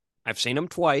once. I've seen them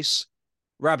twice.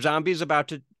 Rob Zombie's about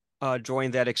to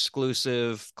join that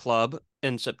exclusive club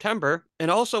in September.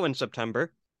 And also in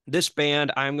September, this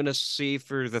band I'm going to see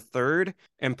for the third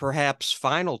and perhaps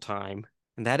final time,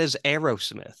 and that is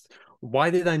Aerosmith. Why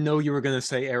did I know you were going to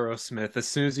say Aerosmith as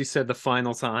soon as you said the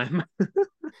final time?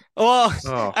 Well,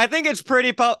 Oh, I think it's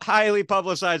pretty highly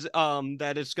publicized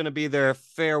that it's going to be their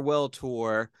farewell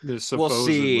tour. We'll see.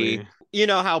 supposedly. You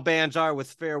know how bands are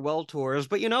with farewell tours,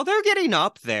 but they're getting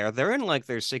up there. They're in like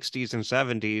their 60s and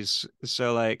 70s.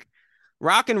 So like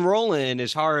rock and rolling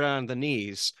is hard on the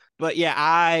knees. But yeah,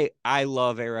 I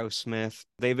love Aerosmith.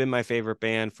 They've been my favorite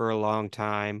band for a long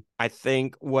time. I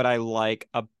think what I like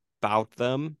about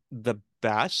them the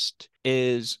best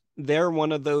is they're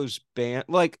one of those band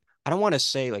like I don't want to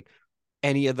say like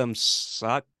any of them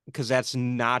suck because that's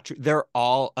not true. They're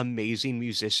all amazing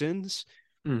musicians,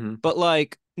 Mm-hmm. but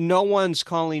like no one's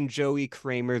calling Joey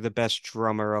Kramer the best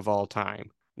drummer of all time.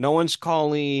 No one's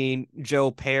calling Joe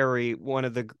Perry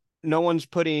no one's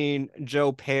putting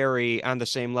Joe Perry on the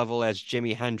same level as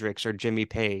Jimi Hendrix or Jimmy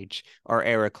Page or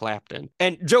Eric Clapton.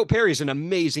 And Joe Perry's an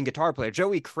amazing guitar player.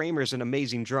 Joey Kramer's an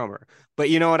amazing drummer. But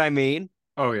you know what I mean?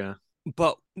 Oh, yeah.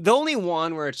 But the only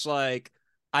one where it's like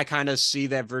I kind of see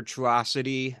that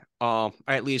virtuosity,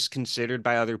 at least considered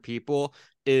by other people,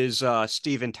 is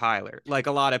Steven Tyler. Like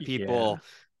a lot of Yeah. people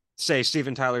say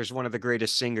Steven Tyler is one of the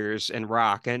greatest singers in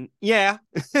rock, and yeah,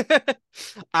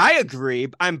 I agree.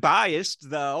 I'm biased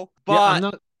though, Yeah,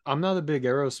 but I'm not a big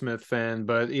Aerosmith fan,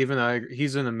 but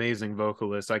he's an amazing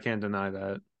vocalist. I can't deny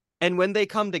that. and when they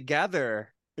come together,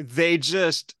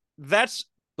 that's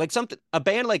like something a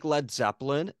band like Led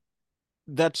Zeppelin.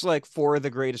 That's like 4 of the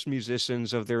greatest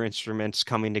musicians of their instruments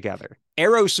coming together.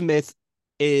 Aerosmith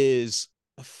is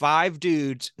 5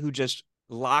 dudes who just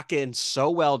lock in so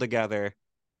well together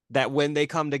that when they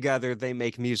come together, they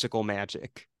make musical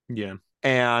magic. Yeah.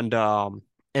 And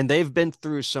they've been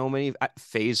through so many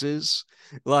phases.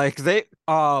 Like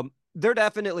they're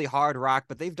definitely hard rock,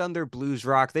 but they've done their blues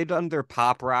rock, they've done their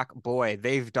pop rock. Boy,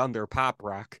 they've done their pop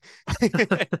rock.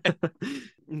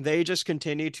 They just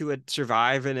continue to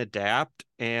survive and adapt.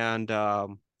 And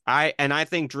I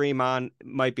think Dream On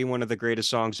might be one of the greatest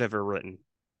songs ever written.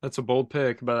 That's a bold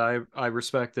pick, but I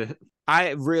respect it.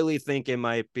 I really think it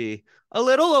might be a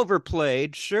little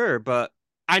overplayed, sure, but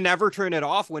I never turn it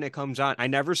off when it comes on. I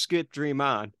never skip Dream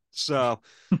On. So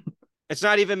it's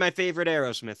not even my favorite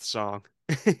Aerosmith song.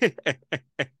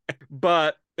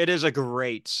 But it is a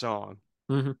great song.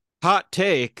 Mhm. Hot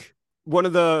take. One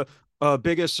of the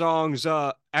biggest songs,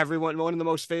 one of the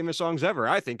most famous songs ever,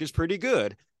 I think is pretty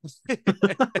good.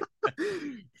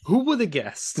 Who would have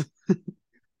guessed?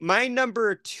 My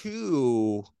number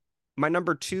two, my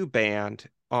number two band,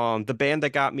 the band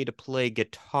that got me to play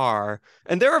guitar,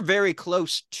 and they're very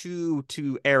close to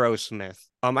Aerosmith.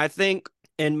 I think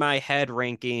in my head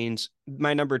rankings,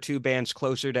 my number two band's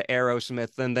closer to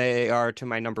Aerosmith than they are to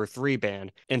my number three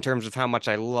band in terms of how much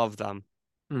I love them.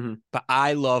 Hmm. But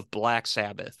I love Black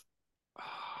Sabbath. Oh,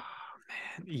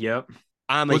 man. Yep.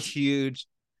 I'm a What's huge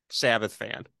Sabbath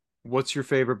fan. what's your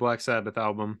favorite Black Sabbath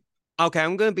album? Okay,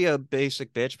 I'm gonna be a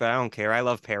basic bitch, but I don't care. I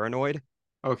love Paranoid.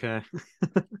 Okay.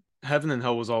 Heaven and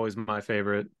Hell was always my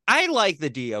favorite. I like the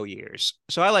Dio years,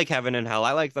 so I like Heaven and Hell.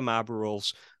 I like the Mob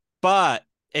Rules. But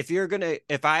if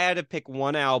I had to pick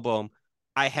one album,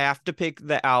 I have to pick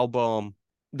the album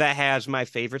that has my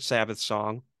favorite Sabbath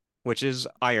song, which is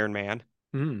Iron Man,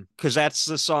 Mm. because that's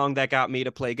the song that got me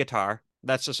to play guitar.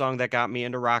 That's the song that got me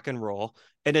into rock and roll.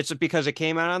 And it's because it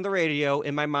came out on the radio,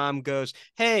 and my mom goes,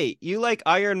 "Hey, you like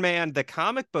Iron Man, the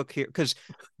comic book here?" Because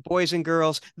boys and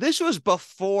girls, this was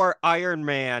before Iron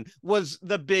Man was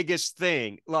the biggest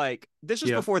thing. Like, this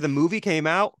was Yep. before the movie came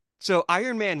out. So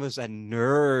Iron Man was a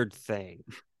nerd thing.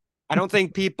 I don't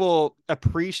think people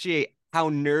appreciate how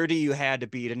nerdy you had to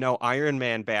be to know Iron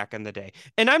Man back in the day.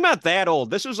 And I'm not that old.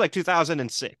 This was like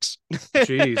 2006.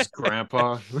 Jeez,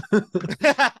 Grandpa.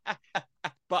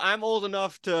 But I'm old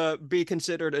enough to be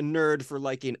considered a nerd for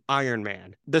liking Iron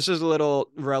Man. This is a little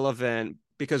relevant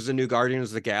because the new Guardians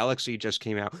of the Galaxy just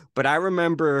came out. But I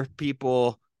remember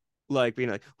people like being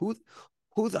like, who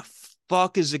the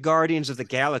fuck is the Guardians of the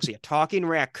Galaxy? A talking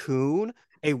raccoon?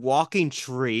 A walking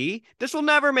tree? This will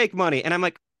never make money. And I'm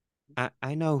like,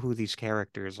 I know who these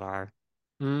characters are.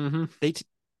 Hmm. They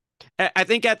I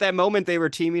think at that moment they were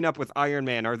teaming up with Iron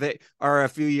Man, or a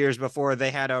few years before they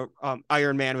had a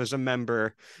Iron Man was a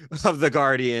member of the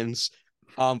Guardians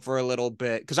for a little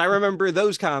bit, because I remember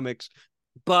those comics.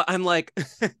 But I'm like,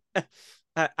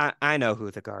 I know who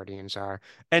the Guardians are,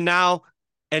 and now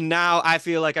I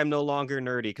feel like I'm no longer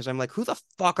nerdy because I'm like, who the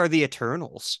fuck are the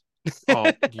Eternals?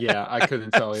 Oh, yeah, I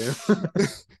couldn't tell you.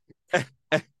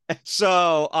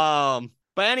 So,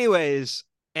 but anyways,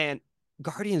 and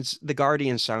the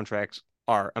Guardians soundtracks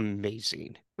are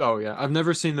amazing. Oh yeah, I've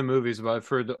never seen the movies, but I've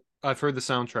heard the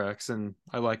soundtracks and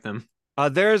I like them.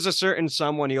 There's a certain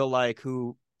someone you'll like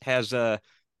who has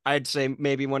I'd say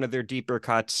maybe one of their deeper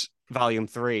cuts, Volume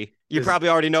 3. You Is probably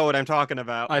already know what I'm talking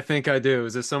about. I think I do.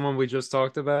 Is it someone we just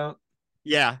talked about?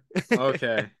 Yeah.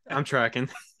 Okay, I'm tracking.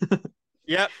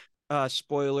 Yep.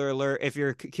 Spoiler alert, if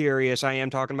you're curious, I am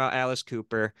talking about Alice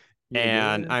Cooper,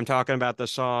 Yeah, and yeah. I'm talking about the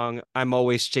song "I'm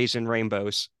Always Chasing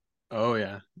Rainbows." Oh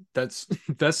yeah, that's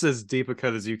as deep a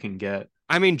cut as you can get.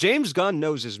 I mean, James Gunn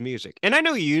knows his music, and I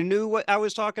know you knew what I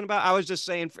was talking about. I was just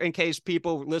saying in case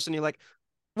people listening, like,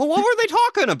 well, what were they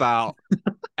talking about?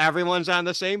 Everyone's on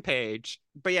the same page.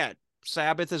 But yeah,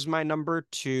 Sabbath is my number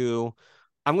two.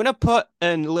 I'm gonna put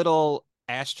a little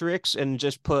asterisk and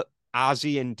just put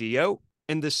Ozzy and Dio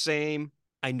in the same.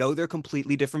 I know they're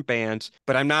completely different bands,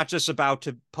 but I'm not just about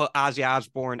to put Ozzy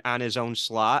Osbourne on his own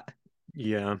slot.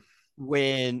 Yeah.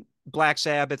 When Black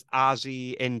Sabbath,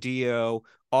 Ozzy, and Dio,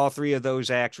 all three of those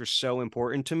acts were so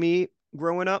important to me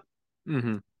growing up.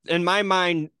 Hmm. In my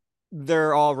mind,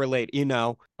 they're all related,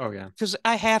 Oh yeah. because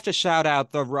I have to shout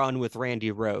out the run with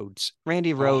Randy Rhoads.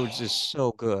 Randy Rhoads is Oh,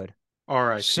 so good. So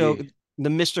R.I.P. the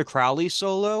Mr. Crowley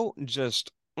solo,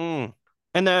 just,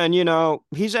 And then,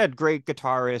 he's had great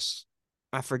guitarists.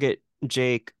 I forget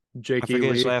Jake. I Jakey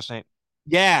forget his Lee. last name.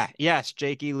 Yeah, yes,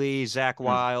 Jakey Lee, Zach Mm.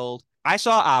 Wild. I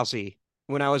saw Ozzy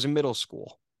when I was in middle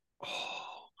school. Oh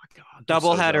my God, I'm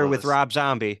so Doubleheader with jealous, Rob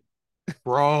Zombie.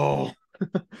 bro.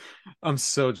 I'm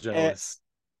so And, jealous.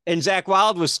 and Zach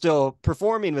Wild was still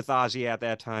performing with Ozzy at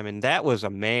that time, and that was a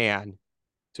man.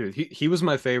 Dude, he was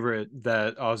my favorite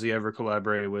that Ozzy ever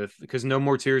collaborated with because No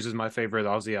More Tears is my favorite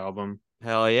Ozzy album.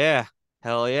 Hell yeah.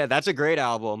 Hell yeah. That's a great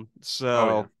album. Oh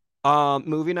yeah. So,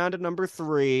 moving on to number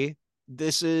three.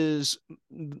 This is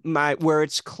my where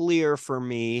it's clear for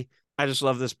me. I just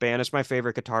love this band. It's my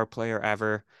favorite guitar player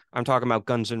ever. I'm talking about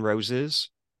Guns N' Roses.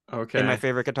 And my Okay.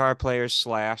 favorite guitar player is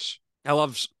Slash. I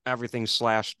love everything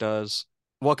Slash does.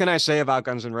 What can I say about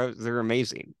Guns N' Roses? They're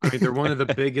amazing. I mean, they're one of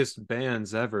the biggest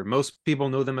bands ever. Most people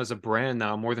know them as a brand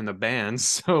now more than the band.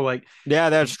 So like Yeah,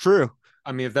 that's true.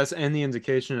 I mean, if that's any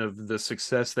indication of the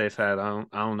success they've had, I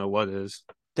don't know what is.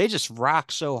 They just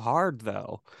rock so hard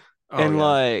though. Oh And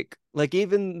yeah. like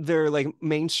even their like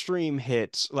mainstream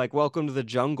hits, like Welcome to the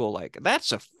Jungle, like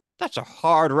that's a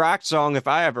hard rock song if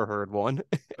I ever heard one.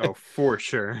 Oh, for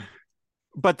sure.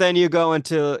 But then you go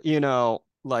into,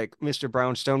 like Mr.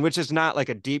 Brownstone, which is not like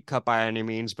a deep cut by any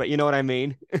means, but you know what I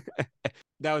mean?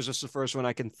 That was just the first one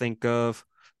I can think of.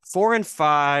 Four and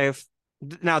five.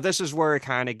 Now this is where it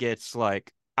kind of gets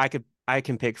like I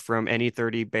can pick from any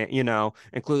 30 band,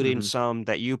 including Mhm. some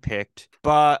that you picked.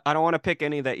 But I don't want to pick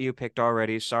any that you picked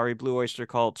already. Sorry, Blue Oyster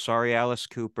Cult. Sorry, Alice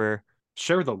Cooper.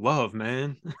 Share the love,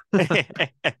 man.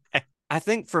 I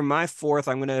think for my fourth,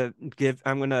 today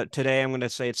I'm gonna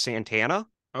say it's Santana.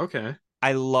 Okay.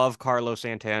 I love Carlos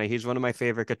Santana. He's one of my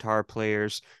favorite guitar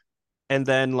players. And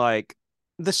then like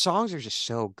the songs are just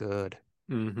so good.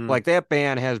 Hmm. Like that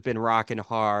band has been rocking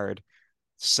hard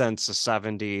since the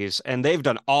 70s and they've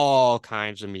done all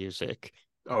kinds of music.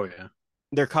 Oh yeah.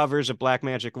 Their covers of Black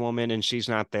Magic Woman and She's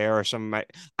Not There or some of my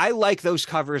I like those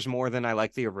covers more than I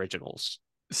like the originals.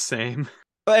 Same.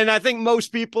 And I think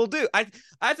most people do.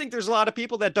 I think there's a lot of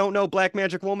people that don't know Black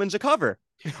Magic Woman's a cover.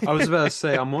 I was about to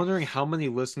say, I'm wondering how many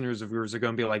listeners of yours are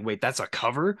going to be like, wait, that's a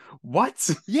cover? What?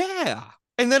 Yeah.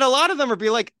 And then a lot of them are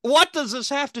be like, what does this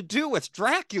have to do with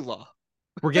Dracula?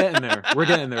 We're getting there. We're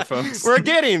getting there, folks. We're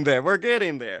getting there. We're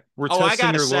getting there. We're Oh, I testing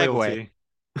got a your segue. loyalty.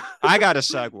 I got a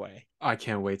segue. I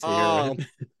can't wait to hear Um,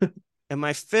 it. and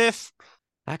my fifth,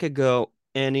 I could go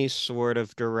any sort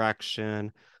of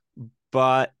direction,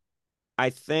 but I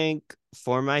think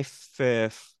for my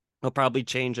fifth, I'll probably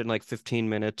change in like 15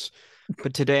 minutes.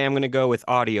 But today I'm gonna go with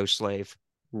Audio Slave.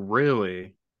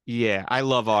 Really? Yeah, I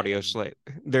love Audio Dang. Slave.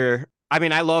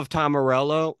 I love Tom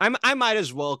Morello. I might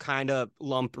as well kind of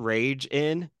lump Rage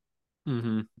in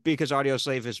Hmm. because Audio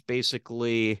Slave is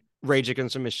basically Rage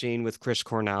Against the Machine with Chris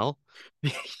Cornell.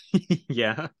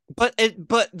 Yeah. But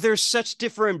there's such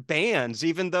different bands,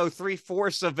 even though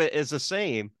three-fourths of it is the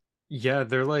same. Yeah,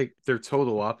 they're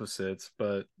total opposites,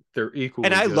 but they're And equally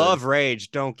I good. love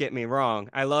Rage, don't get me wrong.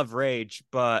 I love Rage,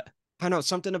 but I don't know,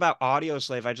 something about Audio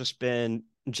Slave I just been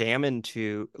jamming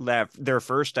to their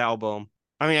first album.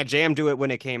 I mean, I jammed to it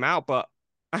when it came out, but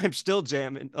I'm still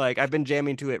jamming. Like I've been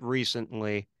jamming to it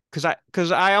recently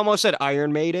because I almost said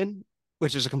Iron Maiden,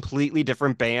 which is a completely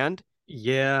different band.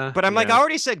 Yeah, But I'm like, I yeah.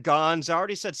 already said Guns, I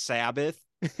already said Sabbath.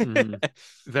 Hmm.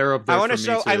 They're up I there want for to me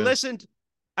show too.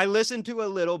 I listened to a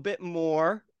little bit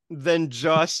more than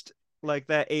just like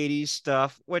that 80s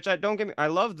stuff, which I don't get me. I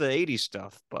love the 80s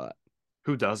stuff, but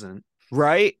Who doesn't?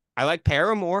 right? I like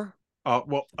Paramore.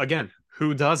 Well, again,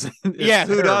 who doesn't? It's Yeah,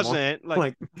 who Paramore. doesn't? Like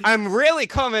Like, I'm really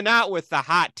coming out with the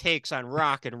hot takes on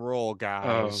rock and roll, oh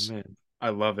guys. man, I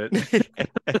love it.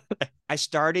 I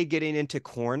started getting into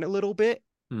Korn a little bit.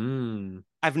 Mm.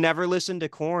 I've never listened to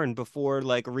Korn before,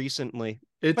 like recently,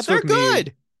 It but they're took me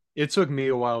good. it took me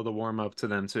a while to warm up to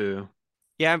them too.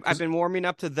 Yeah, I've 'Cause been warming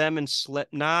up to them and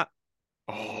Slipknot,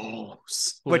 oh,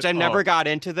 which I never oh, got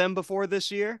into them before this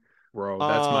year. bro,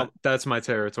 Um, that's my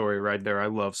territory right there. I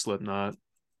love Slipknot.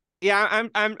 yeah,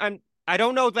 I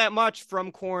don't know that much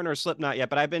from Korn or Slipknot yet,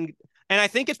 but and I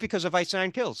think it's because of Ice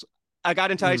Nine Kills. I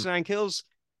got into Mm. Ice Nine Kills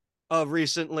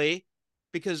recently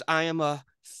because I am a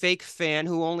fake fan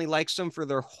who only likes them for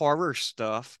their horror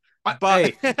stuff.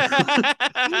 But Hey,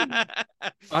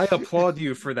 I applaud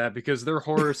you for that because their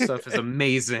horror stuff is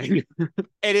amazing.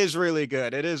 it is really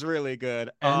good. It is really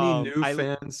good. Any new I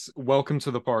fans, welcome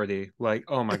to the party. Like,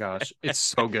 oh my gosh, it's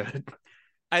so good.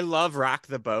 I love Rock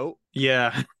the Boat.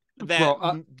 Yeah, That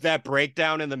bro. that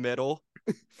breakdown in the middle.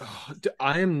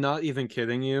 I am not even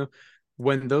kidding you.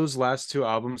 When those last two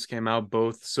albums came out,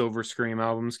 both Silver Scream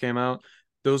albums came out,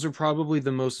 those are probably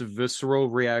the most visceral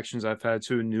reactions I've had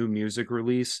to a new music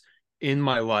release in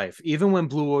my life. Even when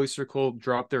Blue Oyster Cult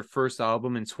dropped their first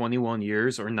album in 21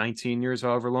 years or 19 years,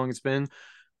 however long it's been,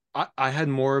 I had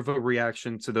more of a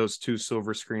reaction to those two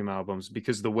Silver Scream albums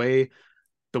because the way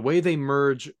they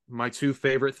merge my two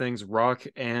favorite things, rock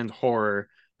and horror,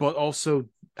 but also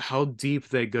how deep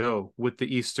they go with the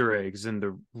Easter eggs and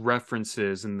the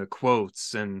references and the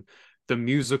quotes and the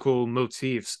musical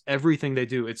motifs, everything they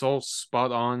do, it's all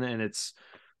spot on. And it's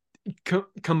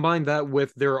combine that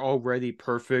with their already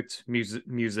perfect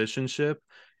musicianship.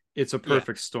 It's a Yeah.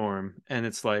 perfect storm. And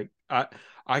it's like,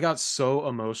 I got so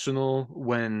emotional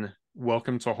when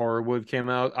Welcome to Horrorwood came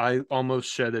out. I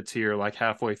almost shed a tear like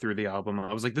halfway through the album.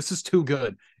 I was like, this is too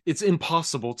good. It's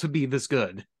impossible to be this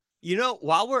good.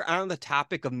 While we're on the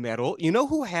topic of metal, you know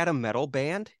who had a metal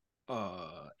band?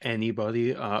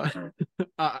 Anybody?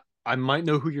 I might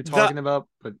know who you're The talking about,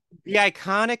 but the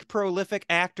iconic prolific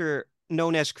actor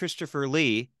known as Christopher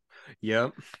Lee.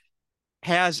 Yep.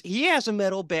 He has a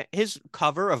metal band. His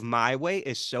cover of My Way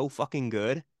is so fucking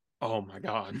good. Oh my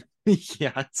God.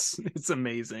 Yeah, it's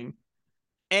amazing.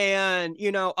 And,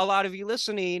 a lot of you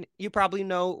listening, you probably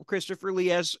know Christopher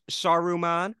Lee as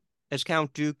Saruman, as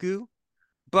Count Dooku,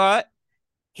 but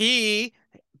he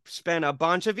spent a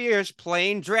bunch of years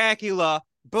playing Dracula.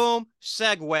 Boom,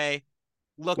 segue.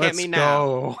 Look at Let's me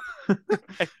now. go.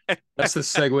 That's the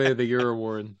segue of the year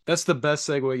award. That's the best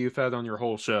segue you've had on your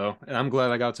whole show. And I'm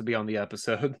glad I got to be on the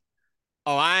episode.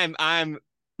 Oh,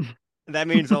 that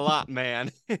means a lot,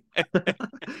 man.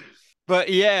 But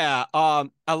yeah,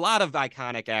 a lot of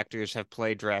iconic actors have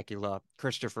played Dracula.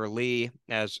 Christopher Lee,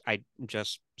 as I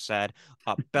just said,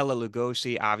 Bela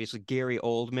Lugosi, obviously Gary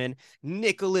Oldman,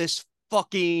 Nicolas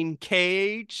fucking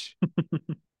Cage.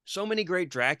 So many great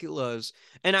Draculas,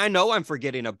 and I know I'm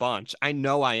forgetting a bunch. I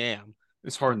know I am,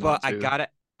 It's hard but not to.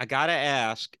 I gotta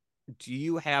ask, do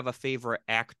you have a favorite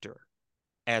actor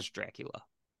as Dracula?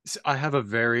 I have a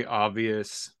very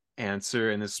obvious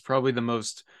answer, and it's probably the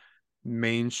most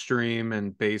mainstream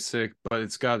and basic, but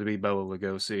it's got to be Bela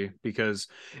Lugosi because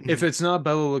if it's not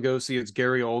Bela Lugosi, it's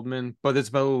Gary Oldman, but it's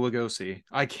Bela Lugosi.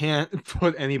 I can't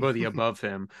put anybody above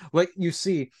him. Like you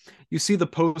see the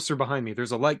poster behind me.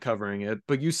 There's a light covering it,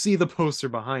 but you see the poster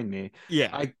behind me. Yeah,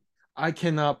 I I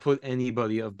cannot put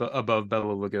anybody above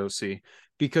Bela Lugosi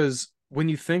because when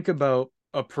you think about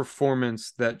a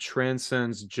performance that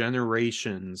transcends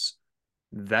generations,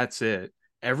 that's it.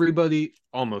 Everybody,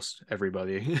 almost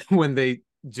everybody, when they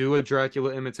do a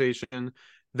Dracula imitation,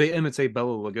 they imitate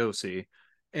Bela Lugosi,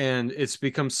 and it's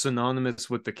become synonymous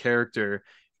with the character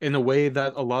in a way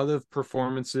that a lot of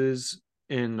performances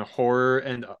in horror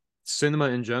and cinema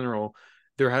in general,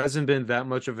 there hasn't been that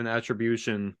much of an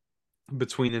attribution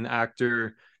between an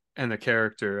actor and a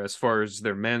character as far as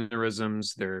their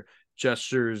mannerisms, their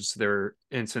gestures, their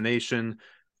intonation.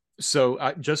 So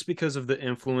just because of the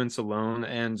influence alone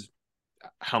and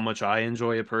how much I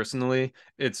enjoy it personally,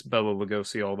 it's Bela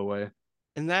Lugosi all the way.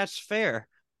 and that's fair.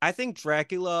 I think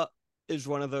Dracula is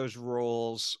one of those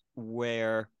roles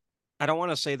where I don't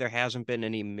want to say there hasn't been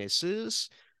any misses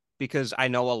because I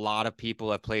know a lot of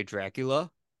people have played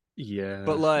Dracula, but Yeah.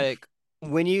 like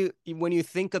when you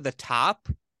think of the top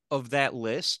of that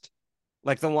list,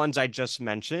 like the ones I just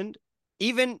mentioned,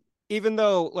 even even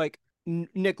though like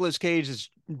Nicolas Cage is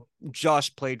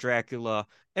just played Dracula,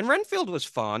 and Renfield was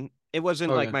fun. It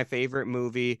wasn't Oh like yeah. my favorite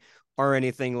movie or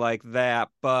anything like that,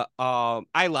 but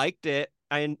I liked it.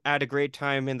 I had a great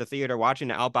time in the theater watching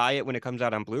it. I'll buy it when it comes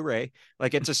out on Blu-ray.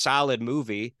 Like it's a solid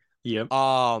movie. Yep.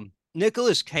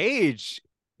 Nicolas Cage,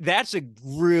 that's a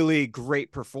really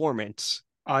great performance.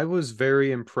 I was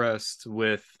very impressed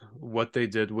with what they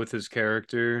did with his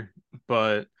character,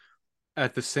 but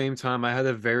at the same time, I had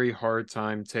a very hard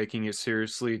time taking it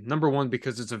seriously. Number one,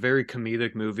 because it's a very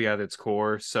comedic movie at its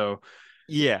core. So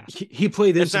Yeah, he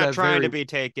played it's into not that trying to very, be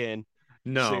taken.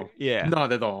 no, Yeah,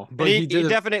 not at all. and But he he did it,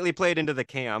 definitely played into the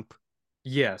camp.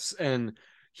 yes. And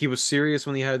he was serious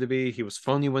when he had to be, he was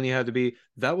funny when he had to be.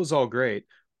 That was all great.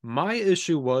 My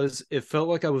issue was it felt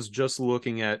like I was just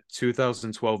looking at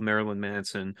 2012 Marilyn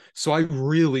Manson. So I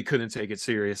really couldn't take it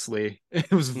seriously.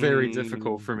 It was very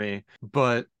difficult Hmm. for me.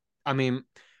 But I mean,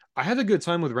 I had a good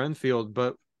time with Renfield,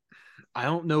 but I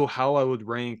don't know how I would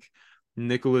rank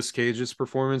Nicolas Cage's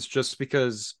performance just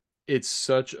because it's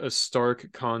such a stark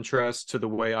contrast to the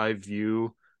way I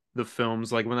view the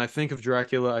films. Like when I think of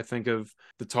Dracula, I think of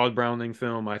the Todd Browning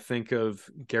film, I think of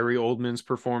Gary Oldman's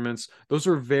performance. Those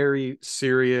are very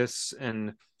serious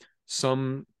and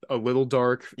some a little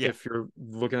dark Yeah, if you're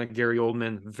looking at Gary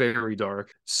Oldman, very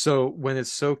dark. So when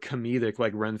it's so comedic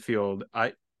like Renfield,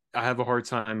 I have a hard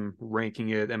time ranking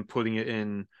it and putting it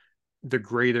in the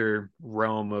greater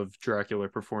realm of Dracula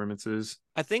performances.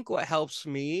 I think what helps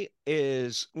me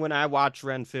is when I watch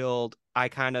Renfield, I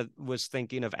kind of was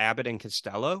thinking of Abbott and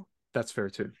Costello. That's fair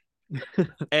too.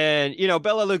 And,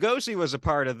 Bela Lugosi was a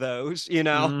part of those,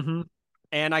 Hmm.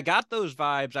 and I got those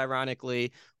vibes,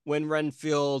 ironically, when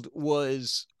Renfield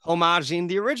was homaging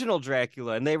the original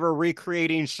Dracula and they were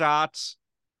recreating shots.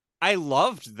 I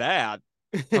loved that.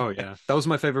 Oh yeah, that was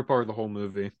my favorite part of the whole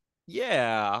movie.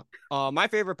 Yeah. My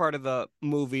favorite part of the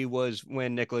movie was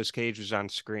when Nicolas Cage was on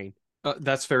screen.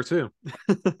 That's fair too.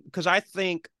 Because I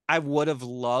think I would have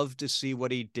loved to see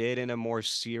what he did in a more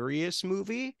serious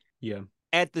movie. Yeah.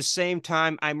 At the same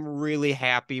time, I'm really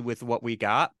happy with what we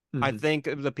got. I Hmm. think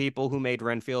the people who made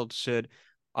Renfield should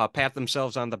pat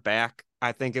themselves on the back.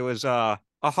 I think it was a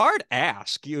hard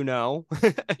ask,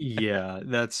 Yeah,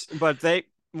 that's but they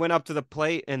went up to the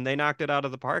plate and they knocked it out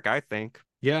of the park, I think.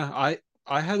 yeah,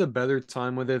 I had a better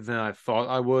time with it than I thought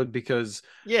I would because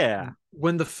Yeah.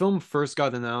 when the film first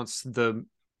got announced, the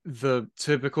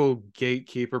typical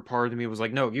gatekeeper part of me was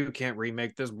like, no, you can't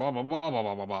remake this, blah blah blah blah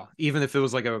blah blah blah. Even if it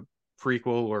was like a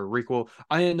prequel or a requel,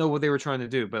 I didn't know what they were trying to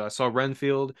do. But I saw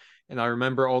Renfield, and I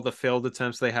remember all the failed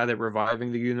attempts they had at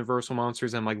reviving the Universal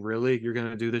monsters. I'm like, really, you're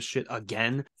gonna do this shit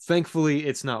again? Thankfully,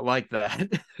 it's not like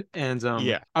that. And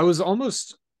Yeah. I was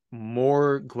almost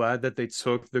more glad that they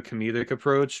took the comedic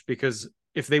approach because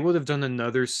if they would have done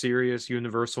another serious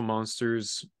Universal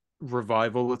monsters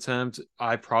revival attempt,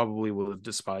 I probably would have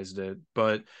despised it.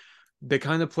 But they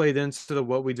kind of played into the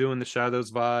what we do in the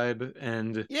shadows vibe,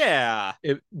 and Yeah.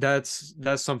 that's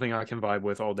something I can vibe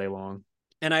with all day long.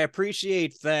 And I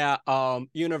appreciate that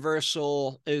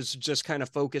Universal is just kind of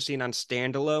focusing on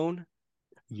standalone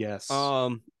Yes.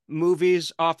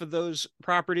 movies off of those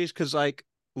properties, because like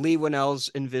Lee Winnell's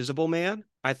Invisible Man,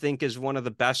 I think is one of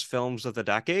the best films of the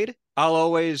decade. I'll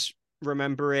always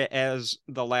remember it as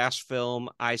the last film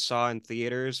I saw in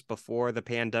theaters before the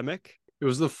pandemic. It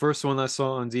was the first one I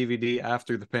saw on DVD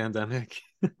after the pandemic.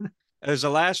 It was the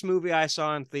last movie I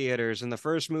saw in theaters, and the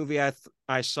first movie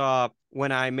I saw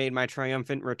when I made my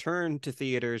triumphant return to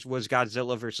theaters was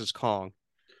Godzilla versus Kong.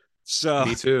 So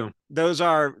Me too. those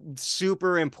are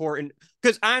super important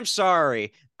because I'm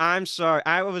sorry. I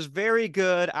was very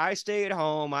good. I stayed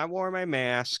home. I wore my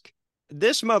mask.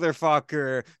 This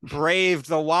motherfucker braved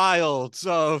the wilds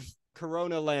of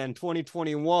Corona Land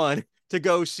 2021 to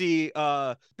go see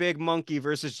Big Monkey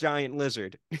versus Giant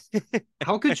Lizard.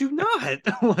 How could you not?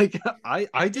 Like I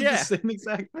did the Yeah. same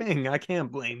exact thing. I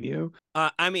can't blame you.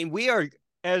 I mean, we are,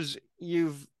 as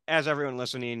as everyone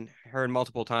listening heard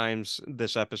multiple times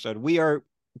this episode, we are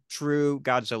true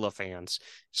Godzilla fans.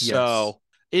 Yes. So,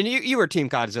 and you were Team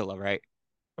Godzilla, right?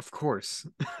 Of course.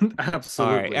 All right.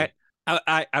 Absolutely.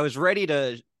 I was ready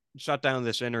to shut down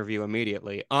this interview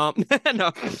immediately. No.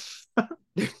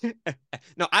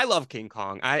 No, I love King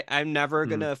Kong. I'm never Mm,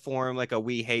 gonna form like a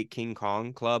we hate King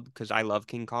Kong club because I love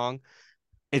King Kong.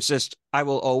 It's just I'm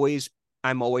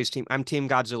team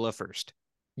Godzilla first.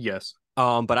 yes.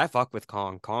 But I fuck with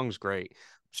Kong. Kong's great.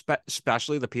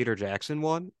 Especially the Peter Jackson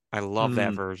one. I love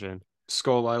that Mm, version.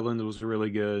 Skull Island was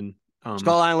really good.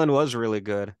 Skull Island was really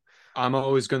good. I'm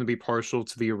always going to be partial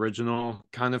to the original,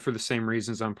 kind of for the same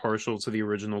reasons I'm partial to the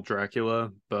original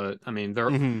Dracula, but I mean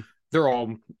Hmm. they're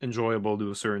all enjoyable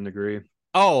to a certain degree.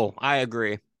 Oh, I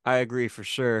agree. I agree for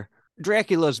sure.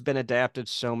 Dracula's been adapted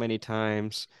so many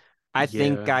times. Yeah. I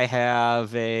think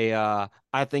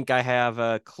I have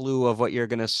a clue of what you're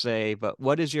gonna say, but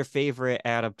what is your favorite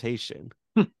adaptation?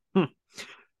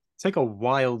 Take a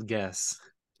wild guess.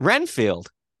 Renfield.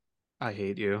 I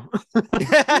hate you.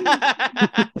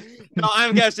 No,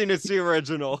 I'm guessing it's the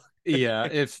original. Yeah,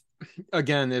 if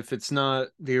it's not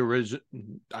the original,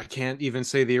 I can't even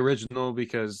say the original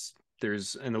because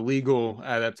there's an illegal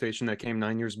adaptation that came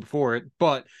 9 years before it.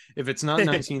 But if it's not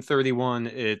 1931,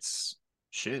 it's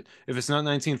shit. If it's not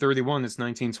 1931, it's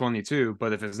 1922.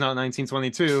 But if it's not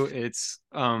 1922, it's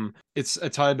a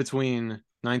tie between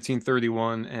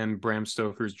 1931 and Bram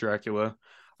Stoker's Dracula.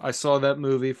 I saw that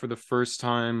movie for the first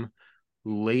time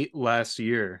late last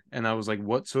year, and I was like,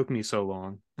 what took me so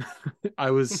long?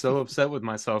 I was so upset with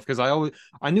myself because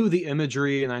I knew the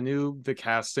imagery and I knew the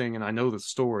casting and I know the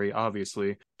story.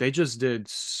 Obviously, they just did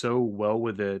so well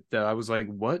with it that I was like,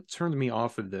 what turned me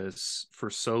off of this for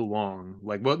so long?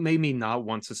 Like, what made me not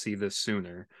want to see this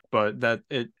sooner? But that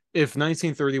it if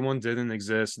 1931 didn't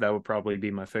exist, that would probably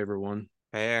be my favorite one.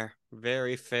 Fair,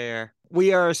 very fair.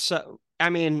 We are I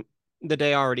mean, the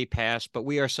day already passed, but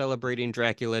we are celebrating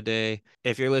Dracula Day.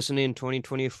 If you're listening in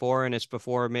 2024 and it's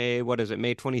before May, what is it,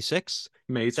 May 26th?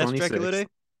 May That's Dracula 26th. Day.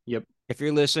 Yep. If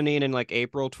you're listening in like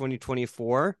April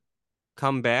 2024,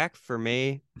 come back for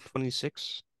May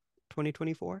 26th,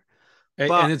 2024. And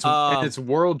But it's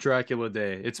World Dracula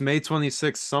Day. It's May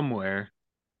 26th somewhere.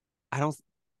 I don't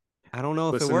I don't know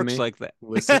if it Listen to works me. like that.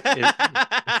 Listen,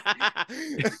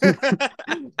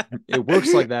 it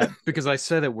works like that because I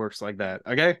said it works like that.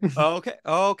 Okay. Okay,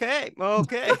 okay,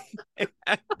 okay.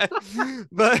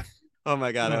 But oh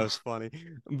my God, that was funny.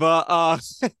 But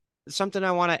something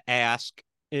I want to ask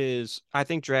is I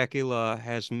think Dracula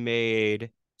has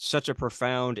made such a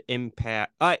profound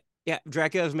impact. Yeah,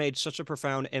 Dracula has made such a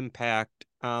profound impact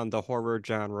on the horror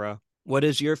genre. What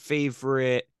is your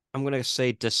favorite, I'm gonna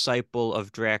say, disciple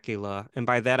of Dracula? And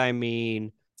by that I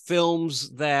mean films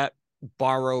that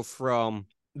borrow from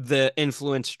the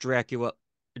influence Dracula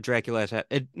has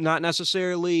had. Not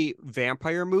necessarily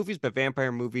vampire movies, but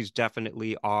vampire movies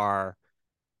definitely are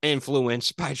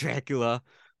influenced by Dracula.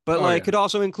 But Oh like, yeah. could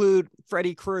also include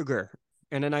Freddy Krueger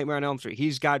in A Nightmare on Elm Street.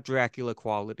 He's got Dracula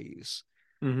qualities.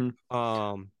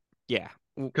 Mm-hmm. Yeah.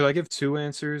 Could I give two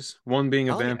answers? One being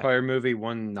a Oh yeah, vampire movie,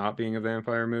 one not being a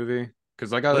vampire movie? Because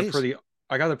please.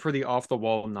 I got a pretty off the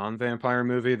wall non-vampire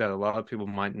movie that a lot of people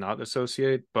might not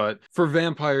associate. But for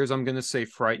vampires, I'm gonna say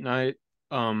Fright Night.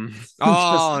 Just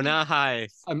Oh,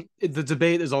 nice. the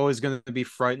debate is always gonna be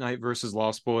Fright Night versus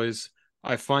Lost Boys.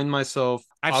 I find myself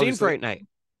I've seen obviously Fright Night.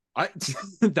 I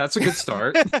that's a good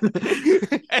start.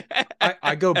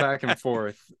 I go back and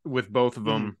forth with both of Mhm.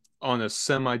 them on a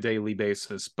semi-daily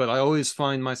basis, but I always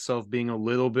find myself being a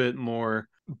little bit more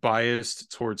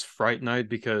biased towards Fright Night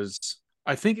because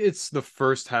I think it's the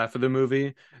first half of the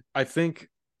movie. I think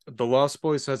The Lost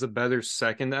Boys has a better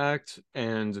second act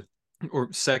and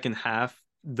or second half.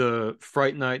 The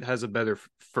Fright Night has a better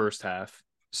first half.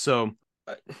 So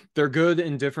they're good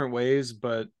in different ways,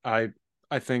 but I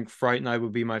think Fright Night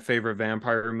would be my favorite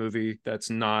vampire movie that's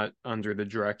not under the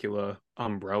Dracula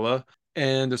umbrella.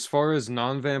 And as far as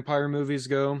non-vampire movies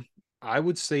go, I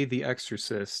would say The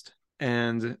Exorcist.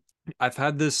 And I've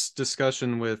had this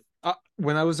discussion with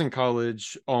when I was in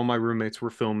college, all my roommates were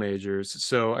film majors.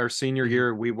 So our senior Mhm.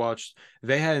 year,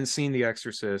 they hadn't seen The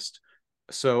Exorcist.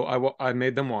 So I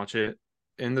made them watch it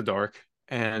in the dark.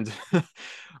 And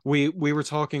we were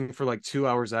talking for like 2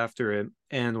 hours after it.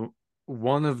 And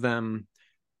one of them,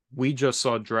 we just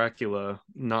saw Dracula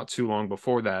not too long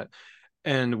before that.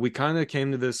 And we kind of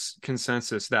came to this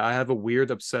consensus that I have a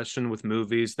weird obsession with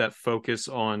movies that focus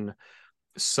on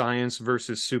science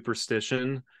versus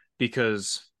superstition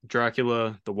because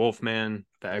Dracula, the Wolfman,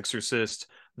 the Exorcist,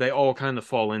 they all kind of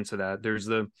fall into that. There's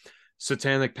the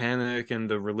satanic panic and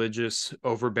the religious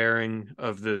overbearing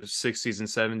of the 60s and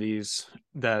 70s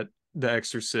that the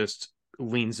Exorcist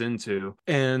leans into.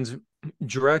 And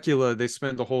Dracula, they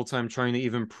spent the whole time trying to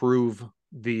even prove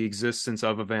the existence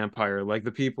of a vampire. Like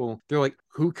the people, they're like,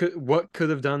 what could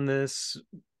have done this?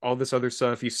 All this other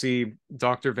stuff. You see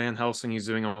Dr. Van Helsing, he's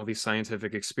doing all these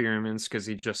scientific experiments because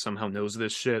he just somehow knows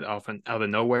this shit out of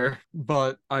nowhere.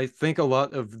 But I think a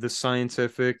lot of the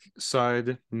scientific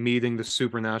side meeting the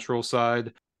supernatural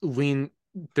side lean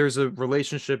there's a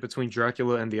relationship between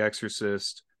Dracula and the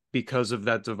Exorcist because of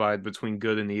that divide between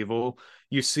good and evil.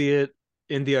 You see it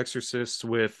in The Exorcist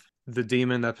with the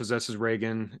demon that possesses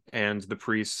Reagan and the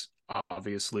priest,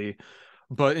 obviously.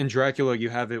 But in Dracula, you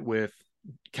have it with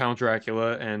Count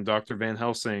Dracula and Dr. Van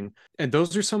Helsing. And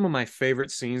those are some of my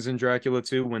favorite scenes in Dracula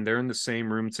too, when they're in the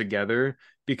same room together,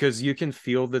 because you can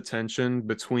feel the tension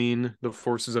between the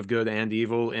forces of good and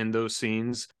evil in those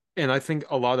scenes. And I think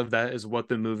a lot of that is what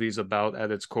the movie's about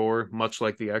at its core, much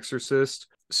like The Exorcist.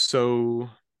 So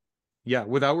yeah,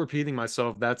 without repeating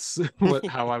myself, that's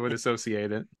how I would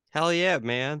associate it. Hell yeah,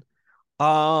 man.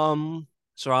 Um,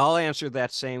 so I'll answer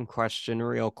that same question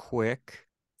real quick.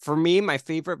 For me, my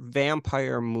favorite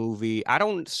vampire movie, I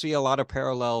don't see a lot of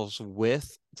parallels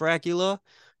with Dracula,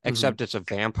 Mhm. except it's a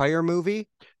vampire movie.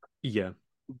 Yeah.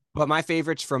 But my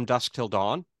favorite's From Dusk Till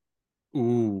Dawn.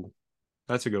 Ooh,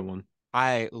 that's a good one.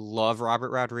 I love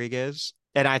Robert Rodriguez,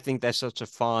 and I think that's such a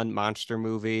fun monster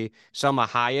movie. Selma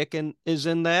Hayek is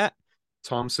in that.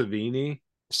 Tom Savini.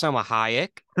 Selma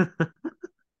Hayek.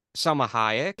 Selma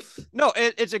Hayek. No,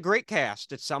 it's a great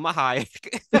cast. It's Selma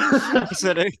Hayek.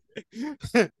 Instead of-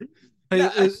 Hey,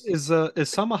 yes. is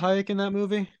Salma Hayek in that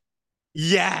movie?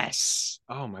 Yes.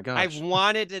 Oh my I've gosh.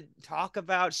 wanted to talk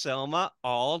about Selma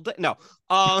all day. No.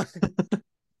 Um,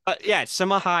 yeah,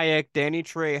 Selma Hayek, Danny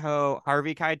Trejo,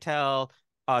 Harvey Keitel,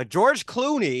 George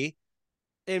Clooney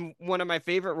in one of my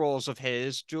favorite roles of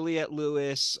his, Juliette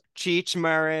Lewis, Cheech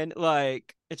Marin.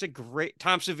 Like, it's a great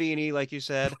Tom Savini, like you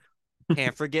said.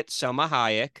 Can't forget Selma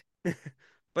Hayek.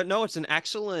 But no, it's an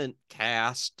excellent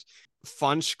cast.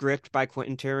 Fun script by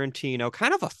Quentin Tarantino.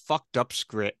 Kind of a fucked up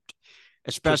script,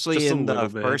 especially Just a in the little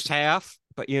bit. first half.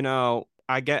 But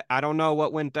I don't know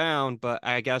what went down, but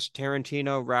I guess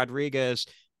Tarantino, Rodriguez,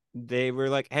 they were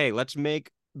like, hey, let's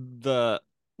make the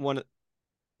one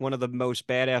one of the most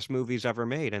badass movies ever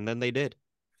made, and then they did.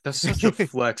 That's such a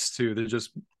flex too, to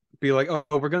just be like, oh,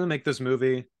 we're gonna make this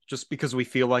movie just because we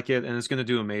feel like it and it's gonna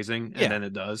do amazing, and Yeah. then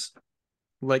it does.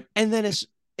 Like, And then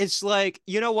it's like,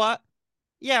 you know what?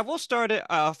 Yeah, we'll start it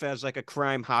off as like a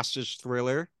crime hostage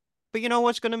thriller. But you know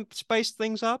what's gonna spice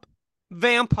things up?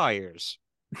 Vampires.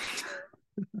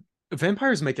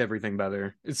 vampires make everything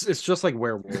better. It's just like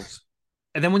werewolves.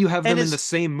 And then when you have And them in the it's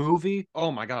same movie,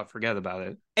 oh my god, forget about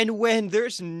it. and when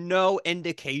there's no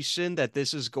indication that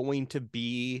this is going to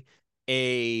be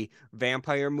a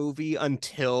vampire movie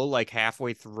until like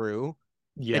halfway through,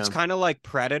 it's Yeah. kind of like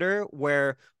Predator,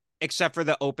 where except for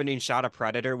the opening shot of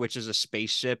Predator, which is a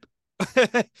spaceship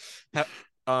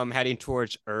heading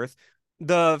towards Earth,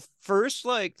 the first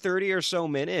like 30 or so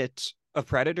minutes of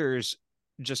Predators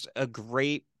just a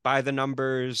great by the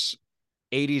numbers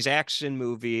 80s action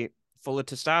movie full of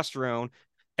testosterone.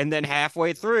 And then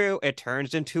halfway through, it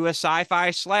turns into a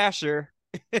sci-fi slasher.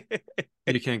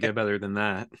 You can't get better than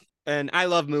that. And I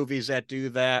love movies that do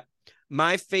that.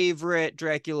 My favorite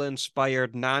Dracula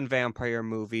inspired non-vampire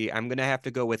movie, I'm going to have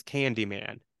to go with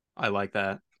Candyman. I like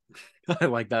that. I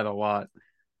like that a lot.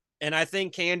 And I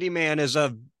think Candyman is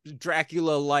a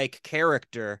Dracula-like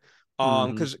character.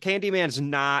 Mhm. Because Candyman's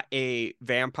not a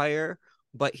vampire,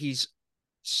 but he's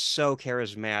so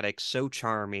charismatic, so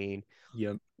charming.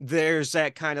 Yep. There's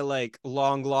that kind of like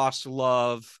long lost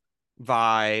love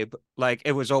vibe. Like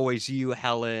it was always you,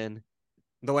 Helen.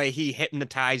 The way he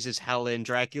hypnotizes Helen,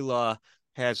 Dracula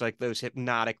has like those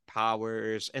hypnotic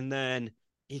powers, and then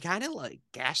he kind of like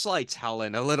gaslights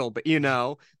Helen a little bit,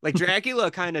 like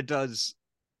Dracula kind of does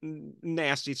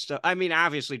nasty stuff. I mean,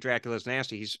 obviously Dracula's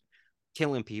nasty. He's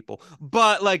killing people,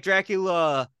 but like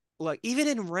Dracula, like even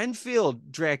in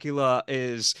Renfield, Dracula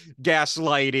is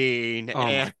gaslighting Oh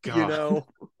and my God.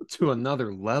 To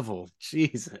another level.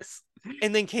 Jesus.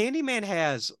 and then Candyman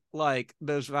has like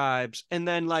those vibes, and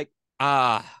then like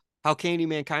how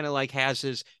Candyman kind of like has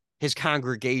his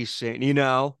congregation,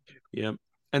 Yep.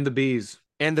 And the bees.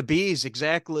 and the bees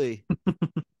exactly.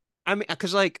 I mean,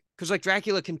 because like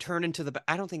Dracula can turn into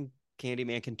I don't think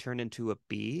Candyman can turn into a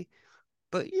bee,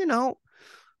 but He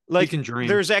like can dream.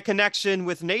 there's that connection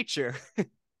with nature.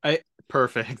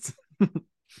 Perfect.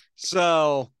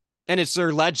 So, and it's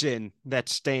their legend that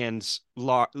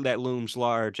that looms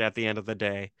large at the end of the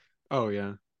day. Oh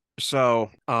yeah. So,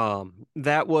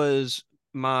 that was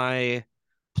my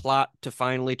plot to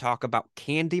finally talk about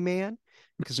Candyman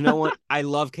because I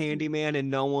love Candyman and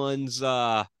no one's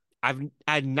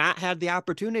I've not had the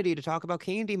opportunity to talk about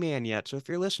Candyman yet. So if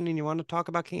you're listening, you want to talk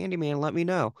about Candyman, let me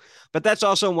know. But that's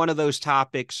also one of those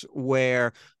topics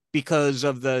where because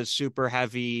of the super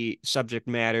heavy subject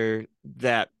matter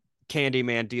that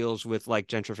Candyman deals with like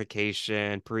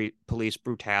gentrification, police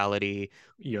brutality,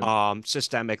 Yep.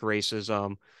 systemic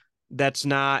racism. That's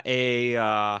not a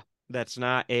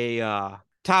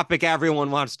topic everyone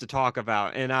wants to talk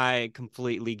about, and I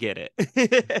completely get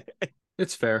it.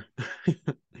 It's fair.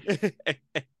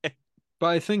 But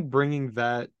I think bringing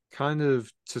that kind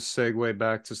of to segue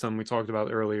back to something we talked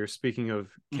about earlier, speaking of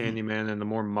Mhm. Candyman and the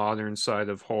more modern side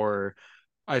of horror,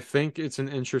 I think it's an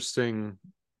interesting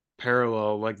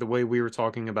parallel, like the way we were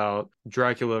talking about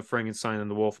Dracula, Frankenstein, and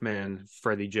the Wolfman,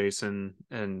 Freddy, Jason,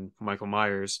 and Michael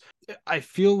Myers. I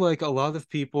feel like a lot of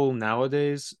people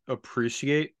nowadays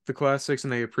appreciate the classics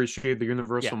and they appreciate the Yeah.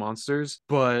 Universal monsters,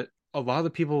 but a lot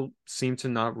of people seem to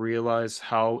not realize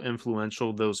how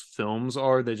influential those films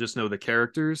are. They just know the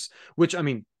characters, which I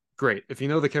mean, great. If you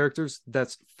know the characters,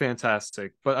 that's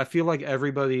fantastic. But I feel like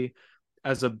everybody,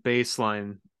 as a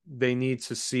baseline, they need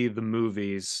to see the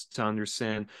movies to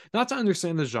understand, not to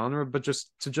understand the genre, but just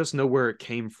to just know where it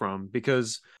came from.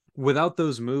 Because without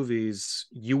those movies,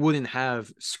 you wouldn't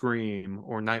have Scream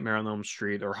or Nightmare on Elm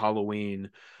Street or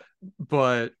Halloween.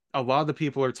 But a lot of the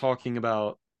people are talking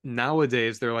about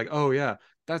nowadays, they're like, oh yeah,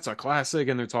 that's a classic.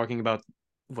 And they're talking about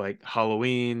like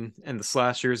Halloween and the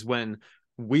slashers when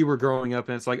we were growing up.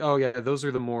 And it's like, oh yeah, those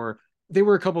are the more, they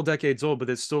were a couple decades old, but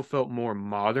it still felt more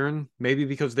modern, maybe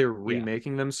because they were Yeah.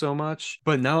 remaking them so much.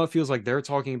 But now it feels like they're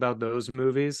talking about those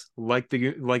movies like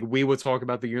we would talk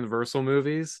about the Universal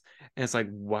movies. And it's like,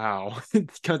 wow,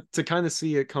 to kind of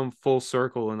see it come full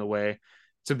circle in a way,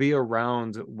 to be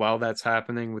around while that's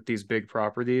happening with these big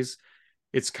properties,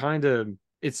 it's kind of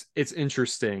it's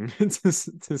interesting to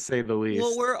say the Well,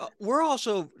 least. we're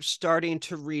also starting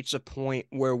to reach a point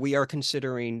where we are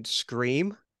considering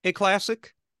Scream a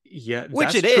classic, Yeah,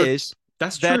 which it is.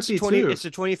 that's That's trippy 20 too. it's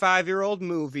a 25-year-old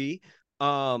movie.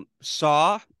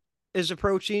 Saw is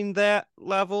approaching that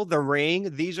level. The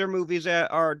Ring, these are movies that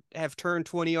have turned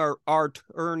 20 or are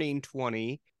turning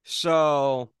 20.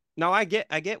 So, no, I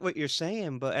get what you're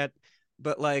saying, but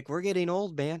like we're getting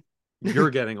old, man.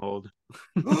 You're getting old.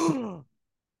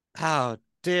 How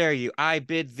dare you? I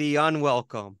bid thee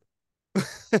unwelcome.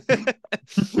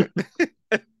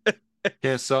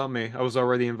 Can't stop me. I was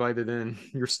already invited in.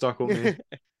 You're stuck with me.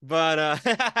 But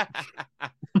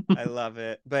I love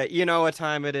it. But you know what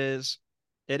time it is?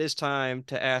 It is time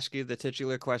to ask you the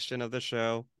titular question of the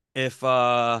show. If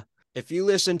you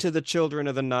listen to the Children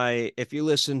of the Night, if you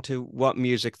listen to what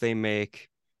music they make,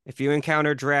 if you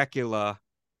encounter Dracula,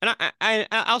 and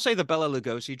I'll say the Bela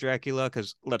Lugosi Dracula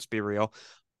because let's be real,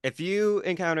 if you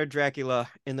encountered Dracula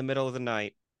in the middle of the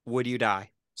night, would you die?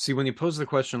 See, when you pose the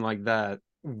question like that,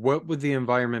 what would the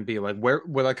environment be like? Where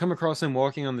would I come across him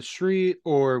walking on the street,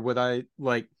 or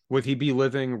would he be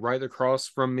living right across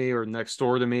from me or next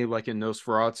door to me, like in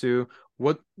Nosferatu?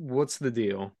 What's the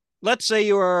deal? Let's say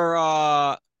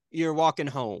you're walking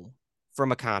home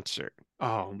from a concert.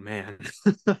 Oh man.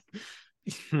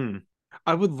 Hmm.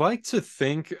 I would like to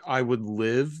think I would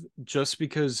live just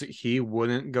because he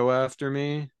wouldn't go after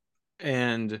me.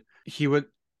 And he would,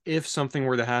 if something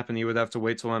were to happen, he would have to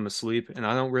wait till I'm asleep. And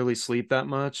I don't really sleep that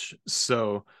much.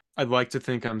 So I'd like to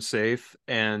think I'm safe.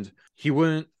 And he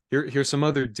wouldn't, here's some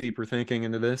other deeper thinking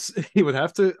into this. He would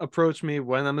have to approach me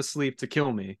when I'm asleep to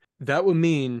kill me. That would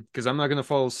mean, because I'm not going to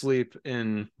fall asleep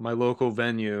in my local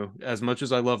venue, as much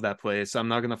as I love that place, I'm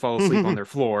not going to fall asleep on their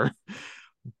floor.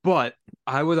 But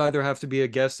I would either have to be a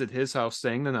guest at his house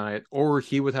staying the night, or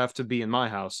he would have to be in my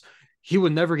house. He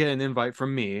would never get an invite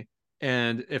from me.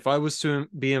 And if I was to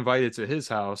be invited to his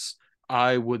house,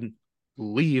 I would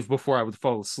leave before I would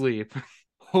fall asleep.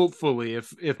 Hopefully,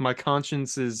 if my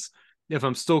conscience is, if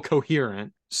I'm still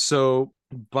coherent. So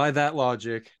by that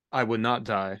logic, I would not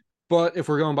die. But if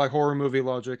we're going by horror movie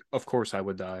logic, of course I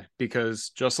would die. Because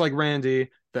just like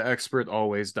Randy, the expert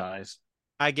always dies.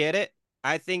 I get it.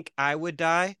 I think I would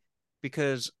die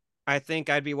because I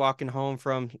think I'd be walking home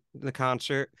from the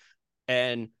concert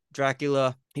and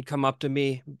Dracula, he'd come up to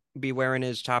me, be wearing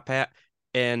his top hat,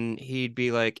 and he'd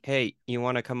be like, "Hey, you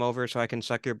want to come over so I can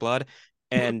suck your blood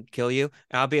and kill you?"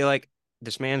 And I'll be like,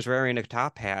 "This man's wearing a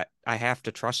top hat. I have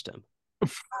to trust him."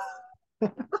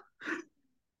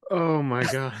 Oh my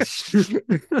gosh.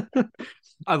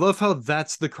 I love how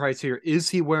that's the criteria. Is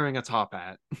he wearing a top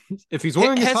hat? If he's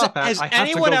wearing a top hat, I have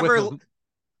to go with him.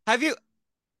 Have you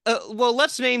well,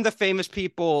 let's name the famous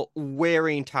people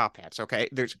wearing top hats, okay?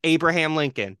 There's Abraham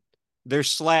Lincoln, there's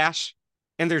Slash,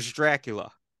 and there's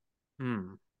Dracula.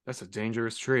 That's a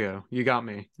dangerous trio. You got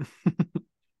me.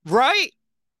 Right?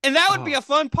 And that would be a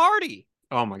fun party.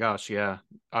 Oh my gosh, yeah.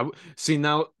 See,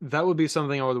 now that would be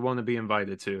something I would want to be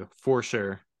invited to, for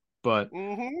sure. But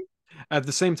at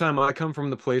the same time, I come from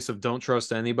the place of don't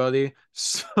trust anybody,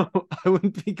 so I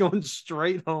wouldn't be going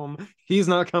straight home. He's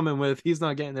not coming with, he's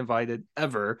not getting invited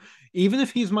ever. Even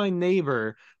if he's my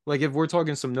neighbor, like if we're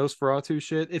talking some Nosferatu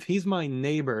shit, if he's my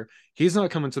neighbor, he's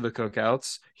not coming to the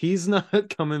cookouts. He's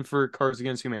not coming for Cards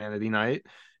Against Humanity night.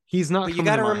 He's not coming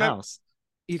to my house.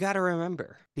 You got to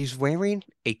remember, he's wearing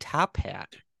a top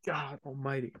hat. God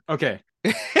almighty. Okay.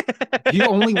 He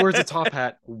only wears a top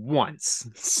hat once.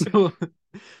 So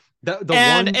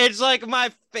it's like my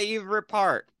favorite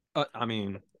part. I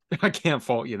mean, I can't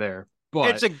fault you there, but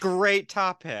it's a great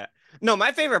top hat. No,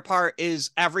 my favorite part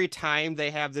is every time they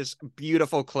have this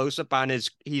beautiful close-up on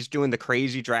he's doing the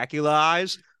crazy Dracula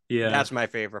eyes. Yeah. That's my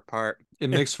favorite part. It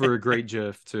makes for a great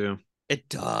GIF too. It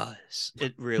does.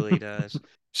 It really does.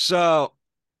 So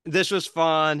this was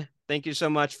fun. Thank you so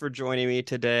much for joining me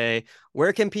today.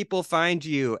 Where can people find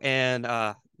you and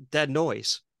Dead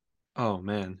Noise? Oh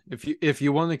man, if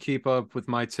you want to keep up with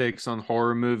my takes on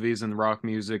horror movies and rock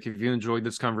music, if you enjoyed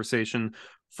this conversation,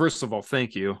 first of all,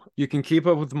 thank you. You can keep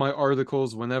up with my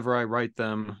articles whenever I write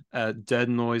them at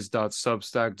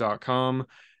deadnoise.substack.com.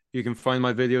 You can find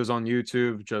my videos on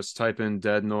YouTube. Just type in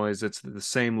Dead Noise. It's the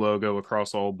same logo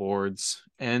across all boards.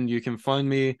 And you can find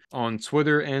me on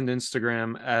Twitter and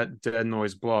Instagram at Dead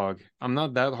Noise Blog. I'm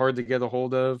not that hard to get a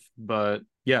hold of, but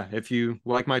yeah, if you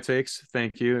like my takes,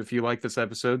 thank you. If you like this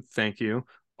episode, thank you.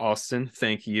 Austin,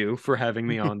 thank you for having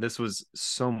me on. This was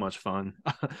so much fun.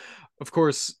 Of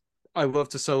course, I love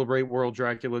to celebrate World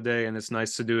Dracula Day, and it's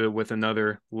nice to do it with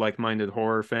another like-minded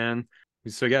horror fan.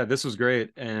 So yeah, this was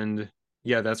great. And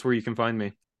yeah, that's where you can find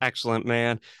me. Excellent,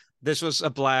 man. This was a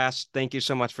blast. Thank you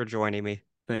so much for joining me.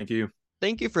 Thank you.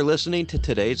 Thank you for listening to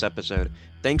today's episode.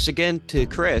 Thanks again to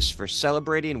Chris for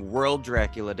celebrating World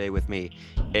Dracula Day with me.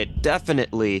 It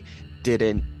definitely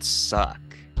didn't suck.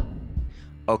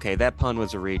 Okay, that pun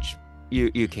was a reach.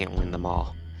 You can't win them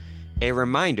all. A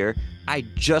reminder, I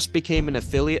just became an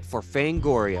affiliate for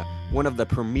Fangoria, one of the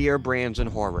premier brands in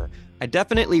horror. I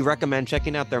definitely recommend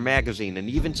checking out their magazine and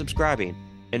even subscribing.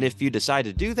 And if you decide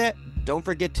to do that, don't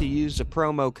forget to use the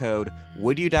promo code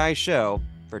WouldyouDieShow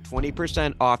for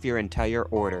 20% off your entire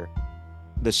order.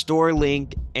 The store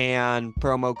link and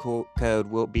promo code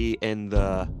will be in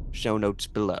the show notes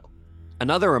below.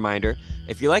 Another reminder,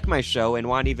 if you like my show and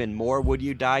want even more Would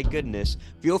You Die goodness,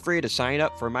 feel free to sign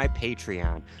up for my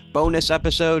Patreon. Bonus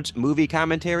episodes, movie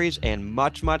commentaries, and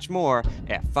much, much more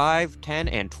at $5, $10,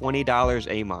 and $20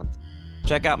 a month.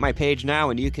 Check out my page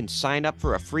now and you can sign up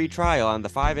for a free trial on the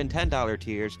 $5 and $10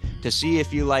 tiers to see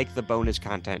if you like the bonus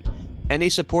content. Any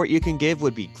support you can give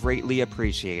would be greatly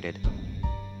appreciated.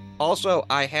 Also,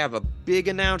 I have a big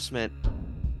announcement,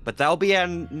 but that'll be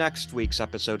on next week's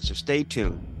episode, so stay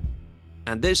tuned.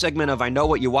 On this segment of I Know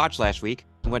What You Watched Last Week,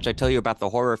 in which I tell you about the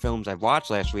horror films I've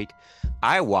watched last week,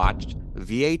 I watched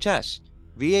VHS,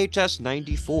 VHS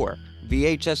 94,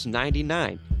 VHS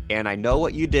 99, and I Know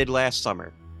What You Did Last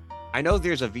Summer. I know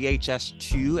there's a VHS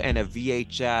 2 and a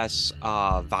VHS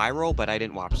Viral, but I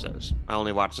didn't watch those. I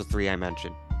only watched the 3 I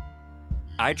mentioned.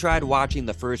 I tried watching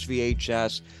the first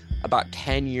VHS about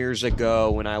 10 years ago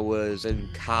when I was in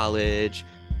college.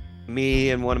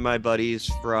 Me and one of my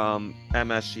buddies from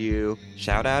MSU,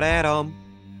 shout out Adam,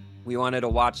 we wanted to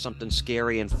watch something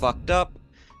scary and fucked up,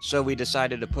 so we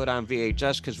decided to put on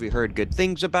VHS because we heard good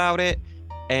things about it.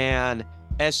 And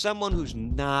as someone who's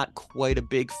not quite a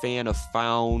big fan of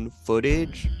found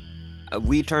footage,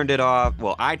 we turned it off.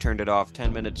 Well, I turned it off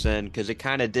 10 minutes in because it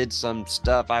kind of did some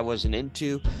stuff I wasn't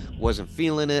into, wasn't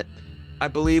feeling it. I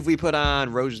believe we put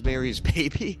on Rosemary's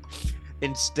Baby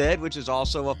instead, which is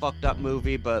also a fucked up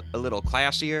movie, but a little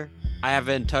classier. I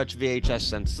haven't touched VHS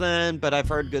since then, but I've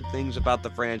heard good things about the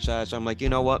franchise. So I'm like, you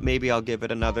know what? Maybe I'll give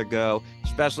it another go,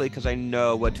 especially because I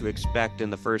know what to expect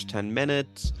in the first 10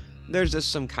 minutes. There's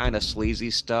just some kind of sleazy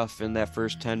stuff in that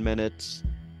first 10 minutes,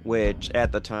 which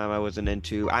at the time I wasn't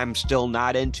into. I'm still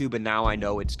not into, but now I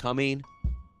know it's coming.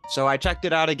 So I checked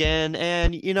it out again,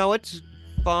 and you know, it's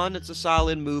fun. It's a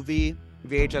solid movie.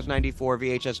 VHS 94,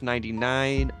 VHS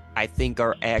 99, I think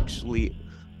are actually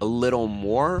a little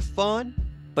more fun.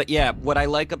 But yeah, what I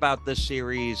like about this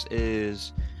series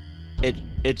is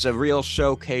it's a real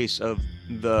showcase of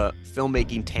the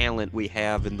filmmaking talent we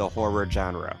have in the horror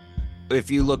genre. If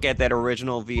you look at that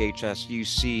original VHS, you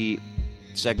see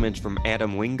segments from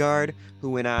Adam Wingard, who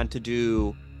went on to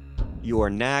do You're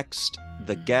Next,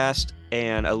 The Guest,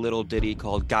 and a little ditty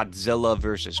called Godzilla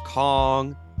vs.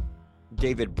 Kong.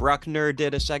 David Bruckner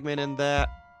did a segment in that,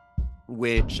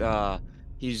 which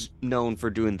he's known for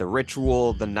doing The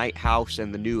Ritual, The Night House,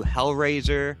 and the new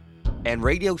Hellraiser. And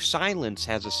Radio Silence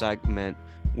has a segment,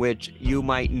 which you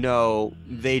might know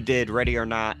they did Ready or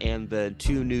Not and the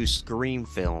 2 new Scream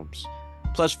films.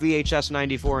 Plus VHS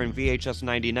 94 and VHS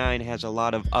 99 has a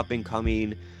lot of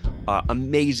up-and-coming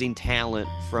amazing talent,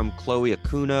 from Chloe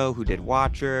Okuno, who did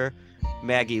Watcher,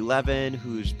 Maggie Levin,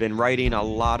 who's been writing a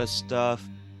lot of stuff,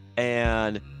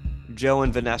 and Joe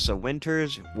and Vanessa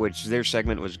Winters, which their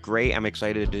segment was great. I'm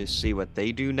excited to see what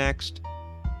they do next.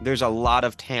 There's a lot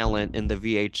of talent in the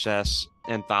VHS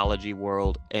anthology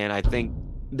world, and I think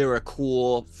they're a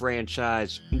cool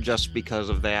franchise just because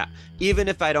of that. Even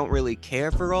if I don't really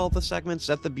care for all the segments,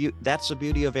 that's the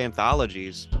beauty of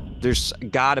anthologies. There's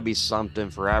got to be something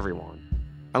for everyone.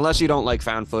 Unless you don't like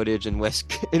found footage, in which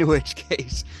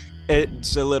case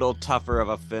it's a little tougher of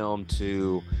a film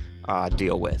to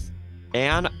deal with.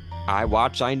 And I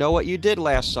watched I Know What You Did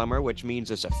Last Summer, which means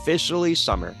it's officially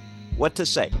summer. What to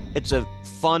say? It's a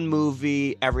fun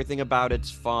movie. Everything about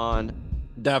it's fun.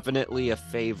 Definitely a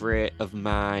favorite of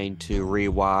mine to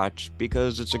rewatch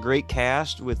because it's a great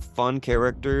cast with fun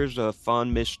characters, a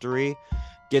fun mystery.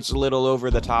 Gets a little over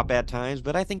the top at times,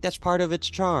 but I think that's part of its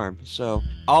charm. So,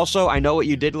 also, I Know What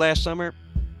You Did Last Summer.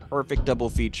 Perfect double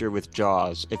feature with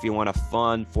Jaws. If you want a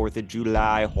fun 4th of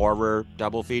July horror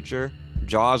double feature,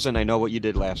 Jaws and I Know What You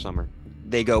Did Last Summer.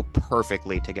 They go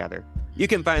perfectly together. You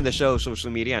can find the show's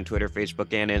social media on Twitter,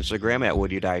 Facebook, and Instagram at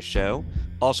Would You Die Show.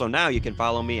 Also now you can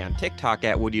follow me on TikTok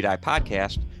at Would You Die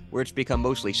Podcast, where it's become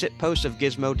mostly shit posts of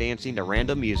Gizmo dancing to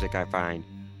random music I find.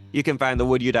 You can find the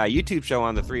Would You Die YouTube show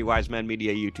on the 3 Wise Men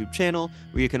Media YouTube channel,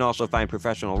 where you can also find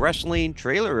professional wrestling,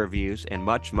 trailer reviews, and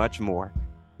much, much more.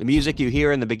 The music you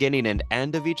hear in the beginning and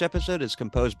end of each episode is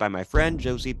composed by my friend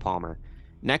Josie Palmer.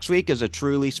 Next week is a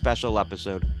truly special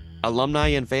episode. Alumni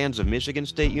and fans of Michigan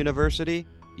State University,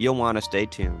 you'll want to stay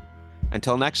tuned.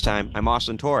 Until next time, I'm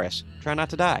Austin Torres. Try not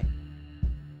to die.